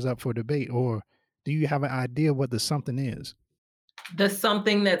something is up for debate. Or do you have an idea what the something is? The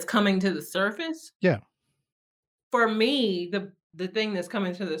something that's coming to the surface? Yeah. For me, the thing that's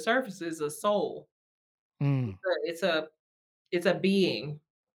coming to the surface is a soul. Mm, It's a it's a being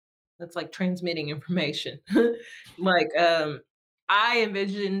that's, like, transmitting information. Like, I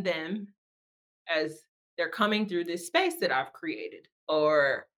envision them as they're coming through this space that I've created,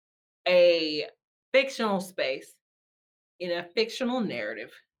 or a fictional space in a fictional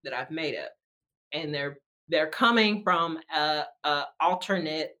narrative that I've made up, and they're coming from a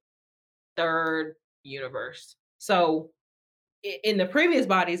alternate third universe. So in the previous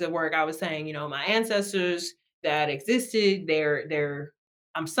bodies of work, I was saying, my ancestors that existed, they're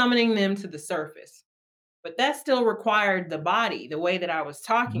I'm summoning them to the surface. But that still required the body, the way that I was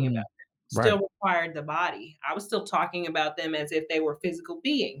talking about mhm. them Right. still required the body. I was still talking about them as if they were physical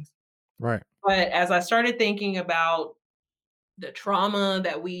beings. Right. But as I started thinking about the trauma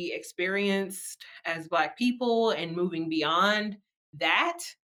that we experienced as Black people and moving beyond that,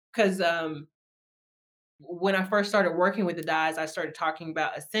 because when I first started working with the dyes, I started talking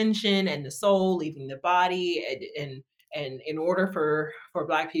about ascension and the soul leaving the body, and in order for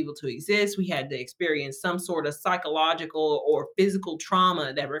Black people to exist, we had to experience some sort of psychological or physical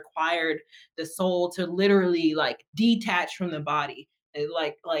trauma that required the soul to literally like detach from the body. And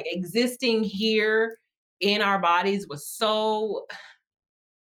like existing here in our bodies was so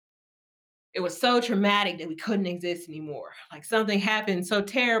it was so traumatic that we couldn't exist anymore. Like something happened so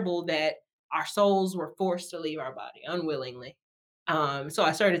terrible that our souls were forced to leave our body unwillingly. So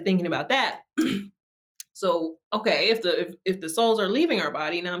I started thinking about that. So okay, if the souls are leaving our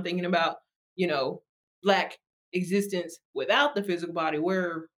body, now I'm thinking about you know Black existence without the physical body.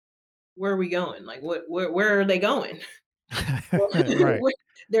 Where are we going? Like where are they going? Right.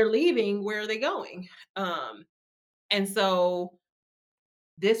 They're leaving. Where are they going? Um, and so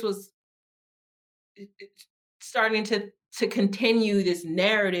this was starting to continue this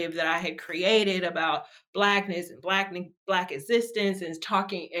narrative that I had created about Blackness and Black existence, and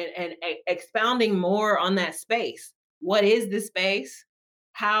talking and expounding more on that space. What is the space?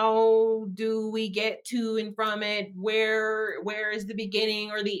 How do we get to and from it? Where is the beginning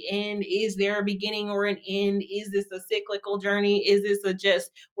or the end? Is there a beginning or an end? Is this a cyclical journey? Is this a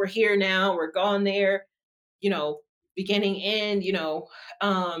just we're here now, we're gone there? you know, Beginning, end,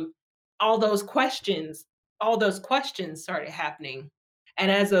 um, all those questions, all those questions started happening.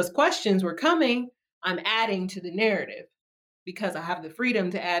 And as those questions were coming, I'm adding to the narrative because I have the freedom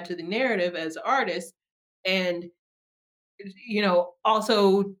to add to the narrative as an artist. And,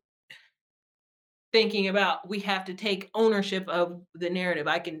 also thinking about we have to take ownership of the narrative.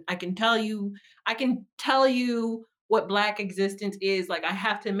 I can tell you what Black existence is. Like I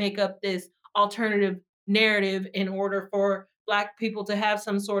have to make up this alternative narrative in order for Black people to have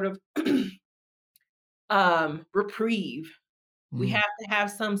some sort of reprieve. We Mm, have to have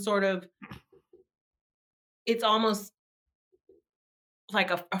some sort of it's almost like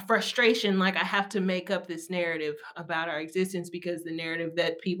a frustration, like I have to make up this narrative about our existence because the narrative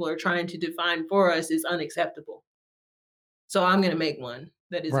that people are trying to define for us is unacceptable. So I'm gonna make one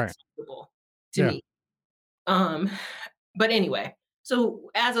that is right. acceptable to Yeah. me. Um, but anyway,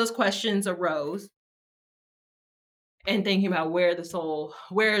 so as those questions arose and thinking about where the soul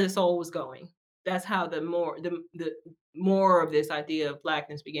was going, that's how the more of this idea of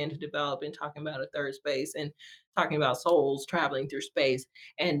Blackness began to develop, and talking about a third space and talking about souls traveling through space,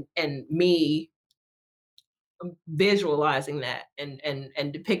 and me visualizing that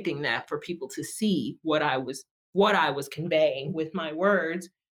and depicting that for people to see what I was conveying with my words,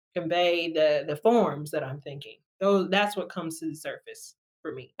 convey the forms that I'm thinking. So that's what comes to the surface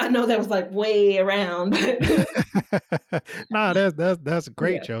for me. I know that was like way around. No, that's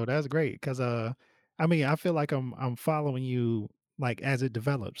great, Yeah. Joe. That's great because I mean, I feel like I'm following you like as it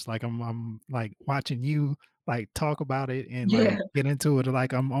develops. Like I'm like watching you like talk about it and Yeah. like get into it.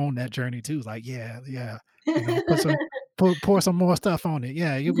 Like I'm on that journey too. Like yeah, yeah, pour some more stuff on it.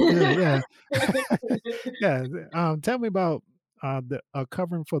 Yeah, you'll be good. Yeah, yeah. Tell me about the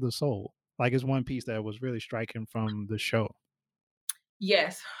covering for the soul. Like it's one piece that was really striking from the show.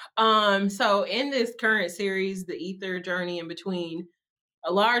 Yes. So in this current series, the ether journey in between,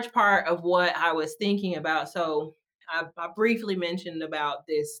 a large part of what I was thinking about. So I briefly mentioned about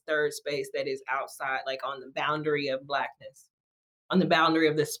this third space that is outside, like on the boundary of Blackness, on the boundary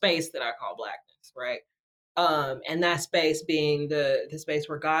of the space that I call Blackness, right? And that space being the space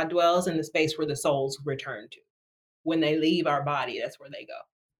where God dwells and the space where the souls return to. When they leave our body, that's where they go.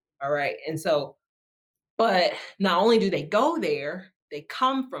 All right. And so, but not only do they go there, they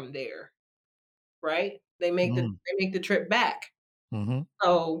come from there, right? They make the trip back. Mm-hmm.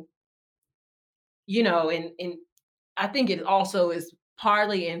 So, you know, and I think it also is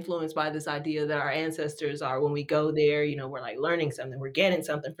partly influenced by this idea that our ancestors are, when we go there, you know, we're like learning something, we're getting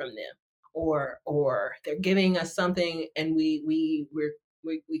something from them, or they're giving us something, and we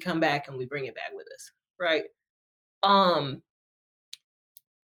come back and we bring it back with us, right? Um,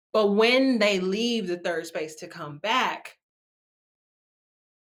 but when they leave the third space to come back,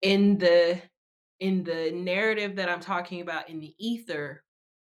 in the narrative that I'm talking about in the ether,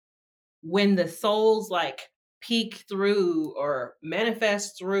 when the souls like peek through or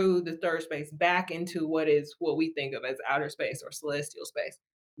manifest through the third space back into what we think of as outer space or celestial space,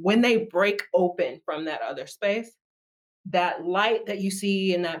 when they break open from that other space, that light that you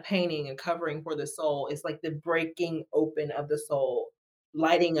see in that painting and covering for the soul is like the breaking open of the soul,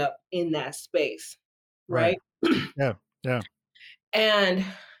 lighting up in that space, Right. right? Yeah. Yeah. And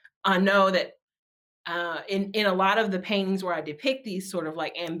I know that in a lot of the paintings where I depict these sort of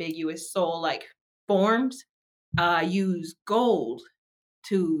like ambiguous soul like forms, I use gold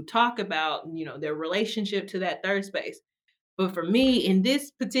to talk about, you know, their relationship to that third space. But for me, in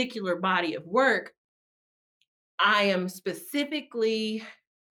this particular body of work, I am specifically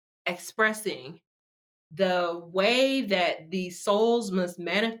expressing the way that these souls must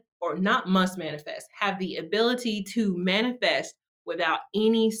manifest, or not must manifest, have the ability to manifest without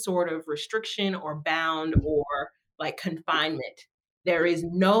any sort of restriction or bound or like confinement. There is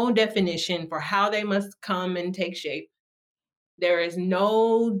no definition for how they must come and take shape. There is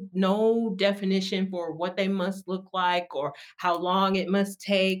no definition for what they must look like, or how long it must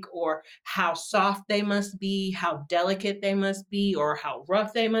take, or how soft they must be, how delicate they must be, or how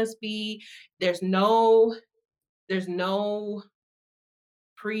rough they must be. There's no there's no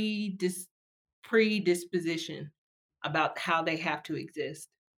predis- predisposition about how they have to exist.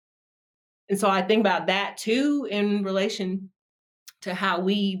 And so I think about that too in relation to how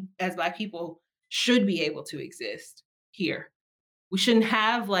we as Black people should be able to exist here. We shouldn't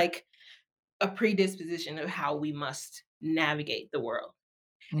have like a predisposition of how we must navigate the world.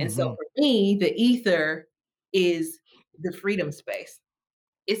 And so Mm-hmm. for me, the ether is the freedom space.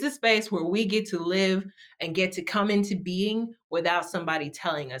 It's a space where we get to live and get to come into being without somebody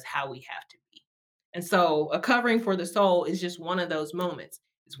telling us how we have to be. And so a covering for the soul is just one of those moments.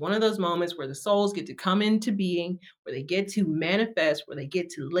 It's one of those moments where the souls get to come into being, where they get to manifest, where they get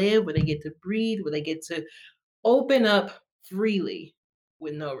to live, where they get to breathe, where they get to open up freely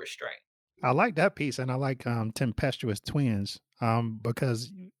with no restraint. I like that piece, and I like tempestuous twins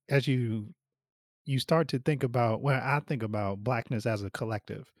because as you start to think about, well, I think about Blackness as a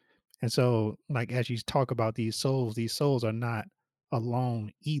collective. And so, like, as you talk about these souls are not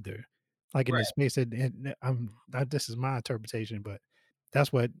alone either. Like in the Right. space this is my interpretation, but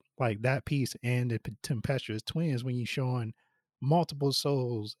that's what, like, that piece and the tempestuous twins, when you're showing multiple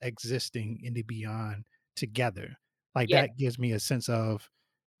souls existing in the beyond together, like Yeah. that gives me a sense of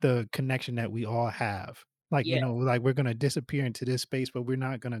the connection that we all have. Like, Yeah. like we're gonna disappear into this space, but we're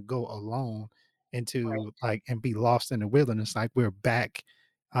not gonna go alone Right. into like and be lost in the wilderness. Like we're back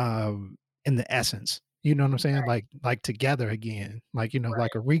in the essence. You know what I'm saying? Like together again. Like,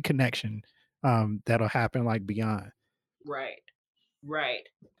 like a Right. reconnection that'll happen like beyond. Right. Right.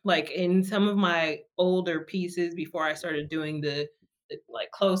 Like in some of my older pieces before I started doing the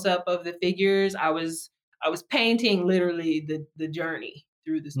like close up of the figures, I was painting literally the journey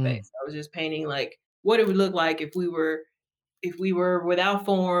through the Mm, space. I was just painting like what it would look like if we were without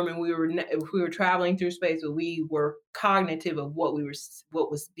form and if we were traveling through space, but we were cognitive of what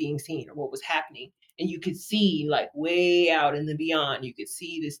was being seen or what was happening, and you could see like way out in the beyond. You could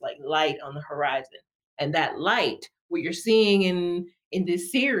see this like light on the horizon, and that light, what you're seeing in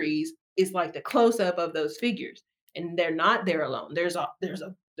this series, is like the close up of those figures, and they're not there alone. There's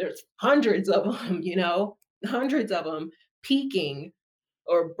hundreds of them, you know, hundreds of them peeking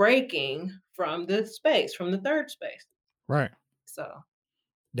or breaking from the space, from the third space. right. So,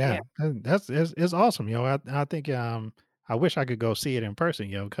 yeah. Yeah. That's it's awesome, I think I wish I could go see it in person,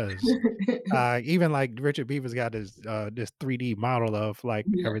 because even like Richard Beaver's got this 3D model of like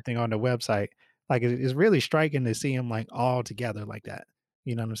Yeah. everything on the website. Like it's really striking to see them like all together like that.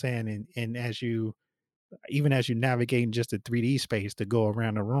 You know what I'm saying? And as you even as you navigate in just a 3D space to go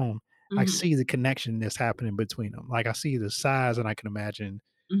around the room, I Mhm, see the connection that's happening between them. Like I see the size, and I can imagine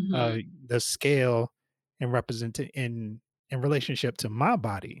mhm, the scale and represent in relationship to my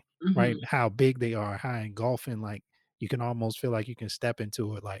body. right? Mhm. How big they are, how engulfing, like you can almost feel like you can step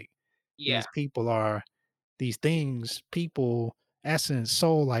into it. Like Yeah, these people are these things, people, essence,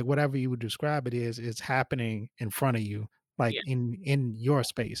 soul, like whatever you would describe it is happening in front of you, like yeah. in your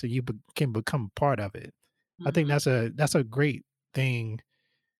space, and you can become part of it. I think Mhm. that's a great thing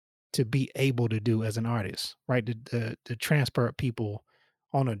to be able to do as an artist, right? To transport people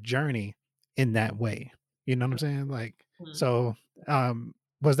on a journey in that way. You know what I'm saying? Like, Mhm. so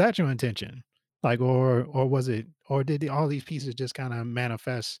was that your intention? Like, or was it, or did all these pieces just kind of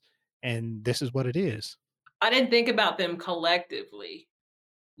manifest and this is what it is? I didn't think about them collectively,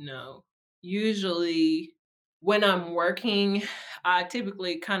 no. Usually, when I'm working, I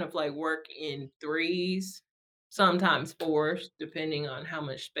typically kind of, like, work in 3s, sometimes 4s, depending on how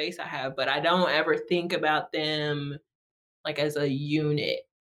much space I have, but I don't ever think about them, like, as a unit.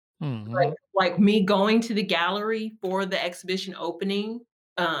 Mhm. Like, me going to the gallery for the exhibition opening,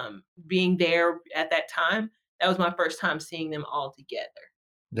 being there at that time, that was my first time seeing them all together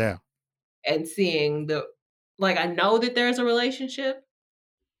Yeah. and seeing like, I know that there's a relationship,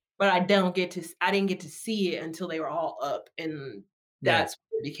 but I didn't get to see it until they were all up, and Yeah. that's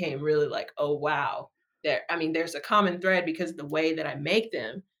when it became really like, "Oh, wow." I mean, there's a common thread because the way that I make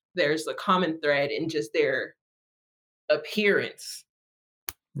them, there's a common thread in just their appearance,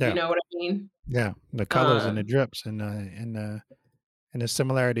 you Yeah. know what I mean? Yeah. The colors and the Um, drips and the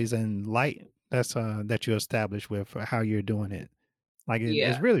similarities in light that's that you establish with how you're doing it. Like yeah,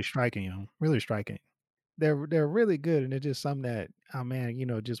 it's really striking, really striking. They're really good, and it's just something that, oh man,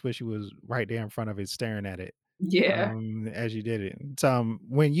 just wish you was right there in front of it, staring at it, yeah. as you did it. So,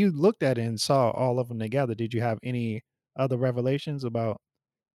 when you looked at it and saw all of them together, did you have any other revelations about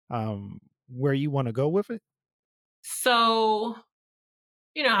where you want to go with it? So,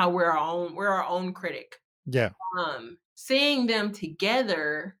 you know how we're our own critic. Yeah. Seeing them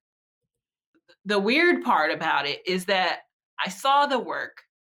together, the weird part about it is that I saw the work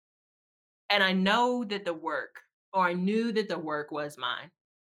and I know that the work or I knew that the work was mine.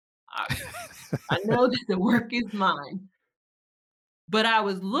 I I know that the work is mine, but I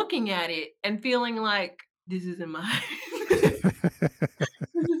was looking at it and feeling like, "This isn't mine.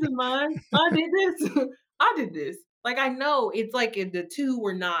 This isn't mine. I did this. I did this." Like, I know it's like if the 2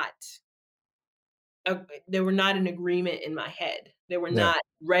 were not they were not in agreement in my head. They were Yeah. not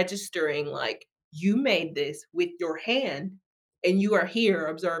registering like, "You made this with your hand, and you are here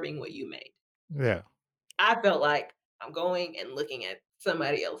observing what you made." Yeah. I felt like I'm going and looking at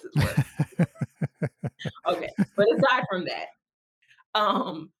somebody else's work. Okay, but aside from that,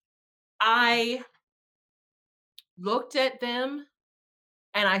 um, I looked at them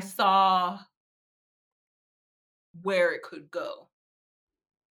and I saw where it could go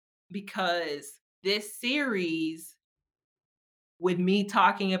because this series with me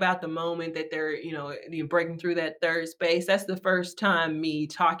talking about the moment that they're, breaking through that 3rd space, that's the first time me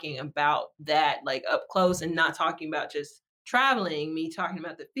talking about that, like, up close and not talking about just traveling, me talking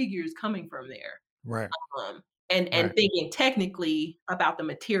about the figures coming from there. Right. And Right. thinking technically about the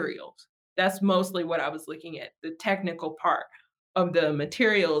materials. That's mostly what I was looking at, the technical part of the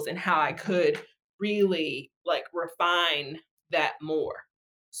materials and how I could really, like, refine that more.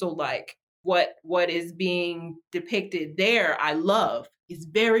 So, like, what is being depicted there, I love. It's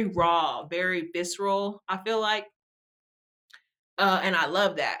very raw, very visceral, I feel like, and I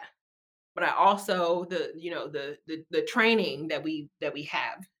love that. But I also the training that we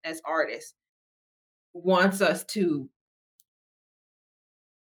have as artists wants us to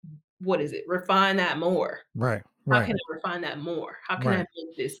what is it? Refine that more. Right. How Right. can I refine that more? How can I Right.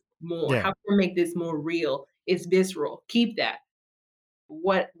 make this more? Yeah. How can I make this more real? It's visceral. Keep that.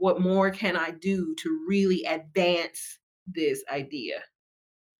 What more can I do to really advance this idea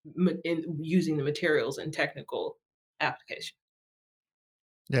in using the materials and technical application?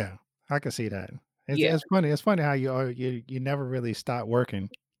 Yeah, I can see that. It's Yeah. it's funny it's funny how you never really stop working,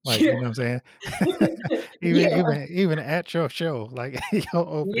 like, Yeah. you know what I'm saying? Even Yeah. even even at your show, like, your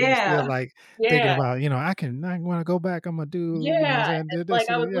opening, you still, Yeah. like, thinking Yeah. about, I wanna go back, Imma do, you know what I'm Yeah, saying, do like, this,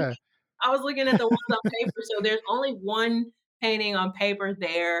 yeah. I was looking at the ones on paper, so there's only one painting on paper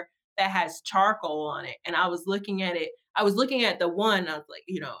there that has charcoal on it, and I was looking at the one, I was like,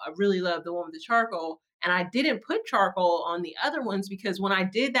 I really love the one with the charcoal, and I didn't put charcoal on the other ones because when I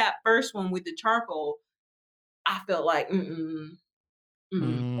did that first one with the charcoal, I felt like, "Mm-mm,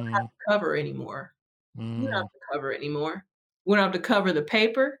 mm-mm, we don't have Mm, to cover anymore. We don't have mm, to cover anymore. We don't have to cover the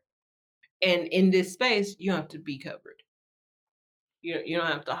paper, and in this space, you don't have to be covered." You don't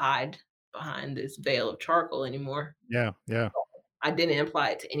have to hide behind this veil of charcoal anymore. yeah, yeah, I didn't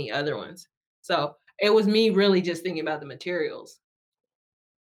apply it to any other ones. So, it was me really just thinking about the materials.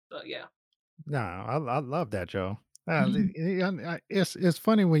 So yeah. No, I love that, Joe. Mhm. It's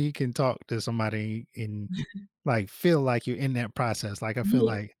funny when you can talk to somebody and like feel like you're in that process. Like I feel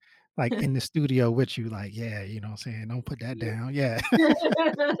like in the studio with you, like, yeah, you know what I'm saying? Don't put that Yeah. down. Yeah.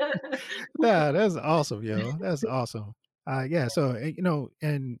 Yeah, that's awesome, yo. That's awesome. Yeah, so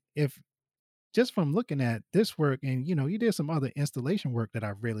and if just from looking at this work and you did some other installation work that I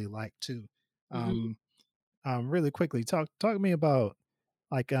really like too. Mhm. Um really quickly talk to me about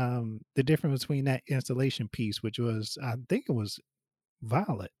like the difference between that installation piece, which was I think it was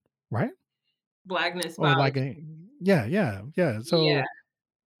violet, right? Blackness, Or violence. like a yeah. Yeah. So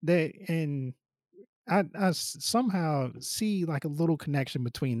they and somehow see like a little connection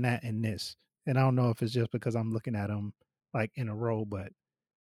between that and this. And I don't know if it's just because I'm looking at them like in a row, but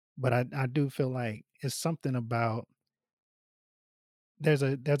I do feel like it's something about there's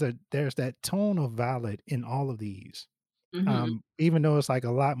that tone of violet in all of these. Mhm. Even though it's like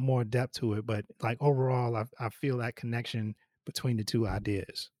a lot more depth to it, but like overall, I feel that connection between the two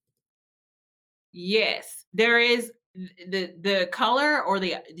ideas. Yes. There is the color or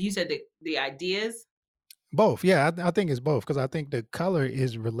the you said the ideas? Both, yeah, I think it's both because I think the color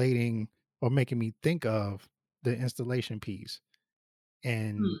is relating or making me think of the installation piece,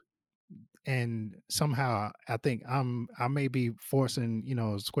 Hmm. and somehow I think I may be forcing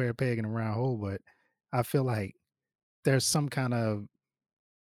a square peg in a round hole, but I feel like there's some kind of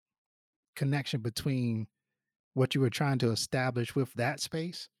connection between what you were trying to establish with that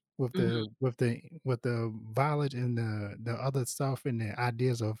space, with Mhm. the violet and the other stuff and the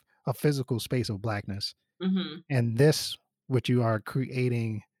ideas of a physical space of blackness, Mhm. and this what you are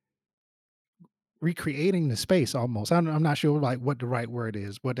creating recreating the space almost. I'm not sure like what the right word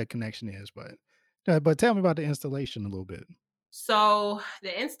is, what the connection is, but tell me about the installation a little bit. So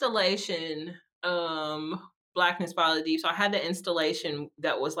the installation, Blackness Violet Deep. So I had the installation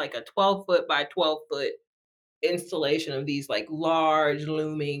that was like a 12-foot by 12-foot installation of these like large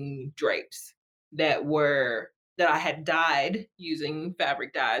looming drapes that I had dyed using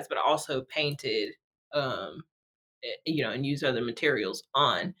fabric dyes, but also painted, um, and used other materials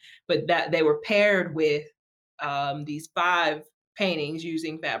on. But that they were paired with these 5 paintings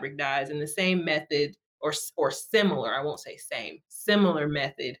using fabric dyes in the same method or similar. I won't say same, similar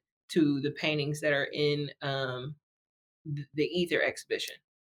method to the paintings that are in the Ether exhibition.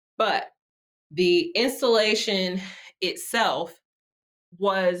 But the installation itself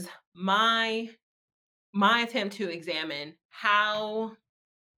was my attempt to examine how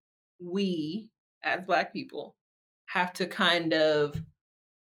we as Black people have to kind of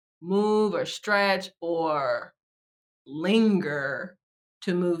move or stretch or linger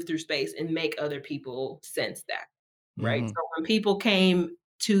to move through space and make other people sense that, right? Mhm. So when people came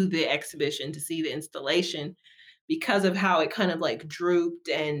to the exhibition to see the installation, because of how it kind of like drooped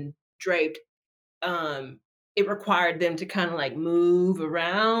and draped, um, it required them to kind of like move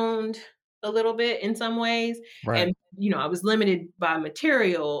around a little bit in some ways. Right. And, I was limited by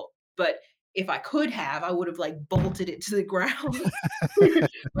material, but if I could have, I would have like bolted it to the ground.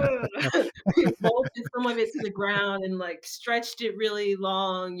 Bolted some of it to the ground and like stretched it really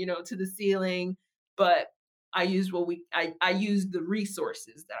long, to the ceiling. But I used the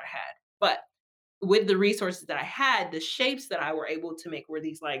resources that I had. But with the resources that I had, the shapes that I were able to make were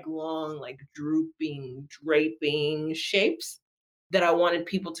these like long, like drooping, draping shapes that I wanted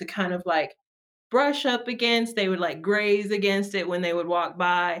people to kind of like brush up against. They would like graze against it when they would walk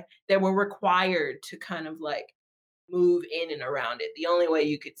by. That were required to kind of like move in and around it. The only way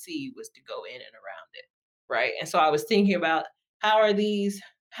you could see was to go in and around it. Right. And so I was thinking about how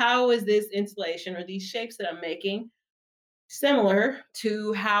is this installation or these shapes that I'm making similar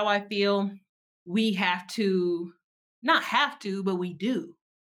to how I feel we have to, not have to, but we do.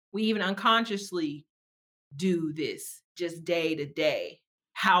 We even unconsciously do this just day to day.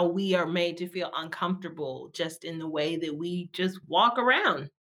 How we are made to feel uncomfortable just in the way that we just walk around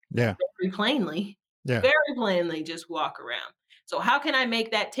Yeah. very plainly, Yeah. very plainly just walk around. So how can I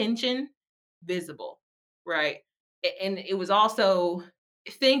make that tension visible, right? And it was also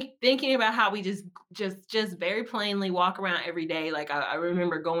thinking about how we just very plainly walk around every day. Like I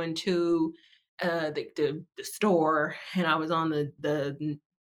remember going to the store and I was on the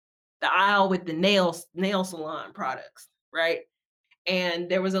aisle with the nail salon products, right? And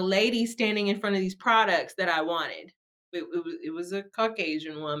there was a lady standing in front of these products that I wanted. It was a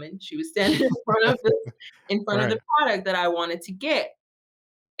Caucasian woman. She was standing in front of the Right. product that I wanted to get.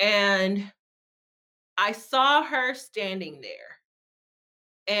 And I saw her standing there.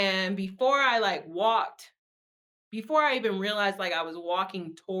 And before I even realized like I was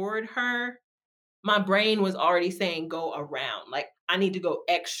walking toward her, my brain was already saying go around. Like I need to go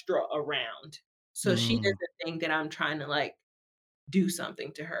extra around. So she Mm, doesn't think that I'm trying to like do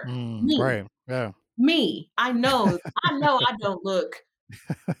something to her. Me, right. Yeah. me. I know I don't look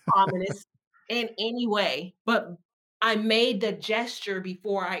ominous in any way, but I made the gesture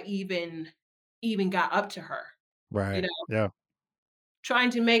before I even got up to her, you Right. know, Yeah. trying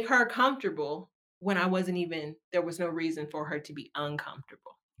to make her comfortable when I wasn't even there was no reason for her to be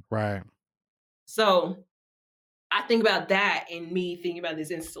uncomfortable. Right. So, I think about that and me thinking about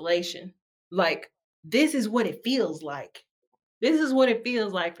this installation. Like, this is what it feels like. This is what it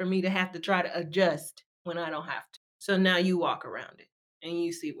feels like for me to have to try to adjust when I don't have to. So now you walk around it and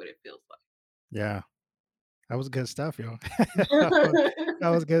you see what it feels Yeah. That was good stuff, yo. like. That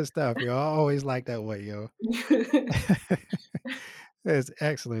was good stuff, yo. I always like that way, yo. It's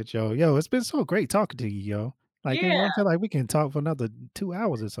excellent, yo. Yo, it's been so great talking to you, yo. Like, Yeah, I feel like we can talk for another 2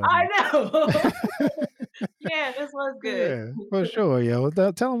 hours or I something. know. Yeah, this was good. Yeah, for sure, yo.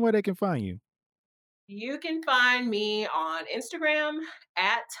 Tell them where they can find you. You can find me on Instagram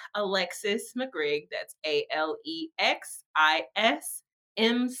at Alexis McGrigg. That's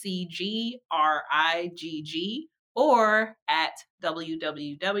AlexisMcGrigg, or at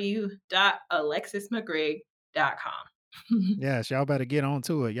www.alexismcgrigg.com. Yes, y'all better get on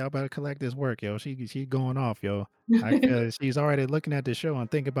to it. Y'all better collect this work, yo. She going off, yo. I feel she's already looking at the show and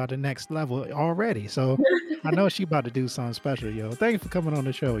thinking about the next level already. So I know she about to do something special, yo. Thank you for coming on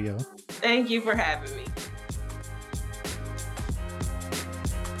the show, yo. Thank you for having me.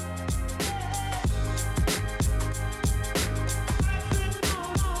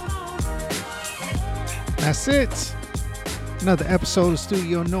 That's it. Another episode of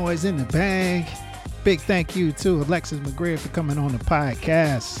Studio Noise in the bag. Big thank you to Alexis McGrigg for coming on the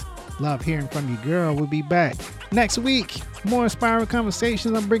podcast. Love hearing from you, girl. We'll be back next week. More inspiring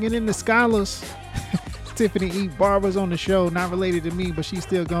conversations. I'm bringing in the scholars. Tiffany E. Barber's on the show. Not related to me, but she's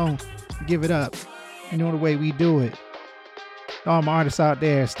still going to give it up. You know the way we do it. All my artists out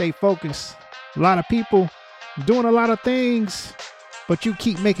there, stay focused. A lot of people doing a lot of things, but you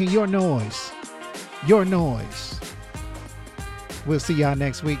keep making your noise. Your noise. We'll see y'all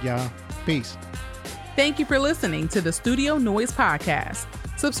next week, y'all. Peace. Thank you for listening to the Studio Noise Podcast.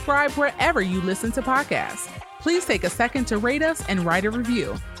 Subscribe wherever you listen to podcasts. Please take a second to rate us and write a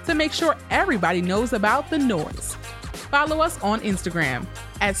review to make sure everybody knows about the noise. Follow us on Instagram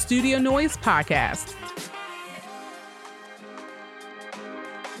at Studio Noise Podcast.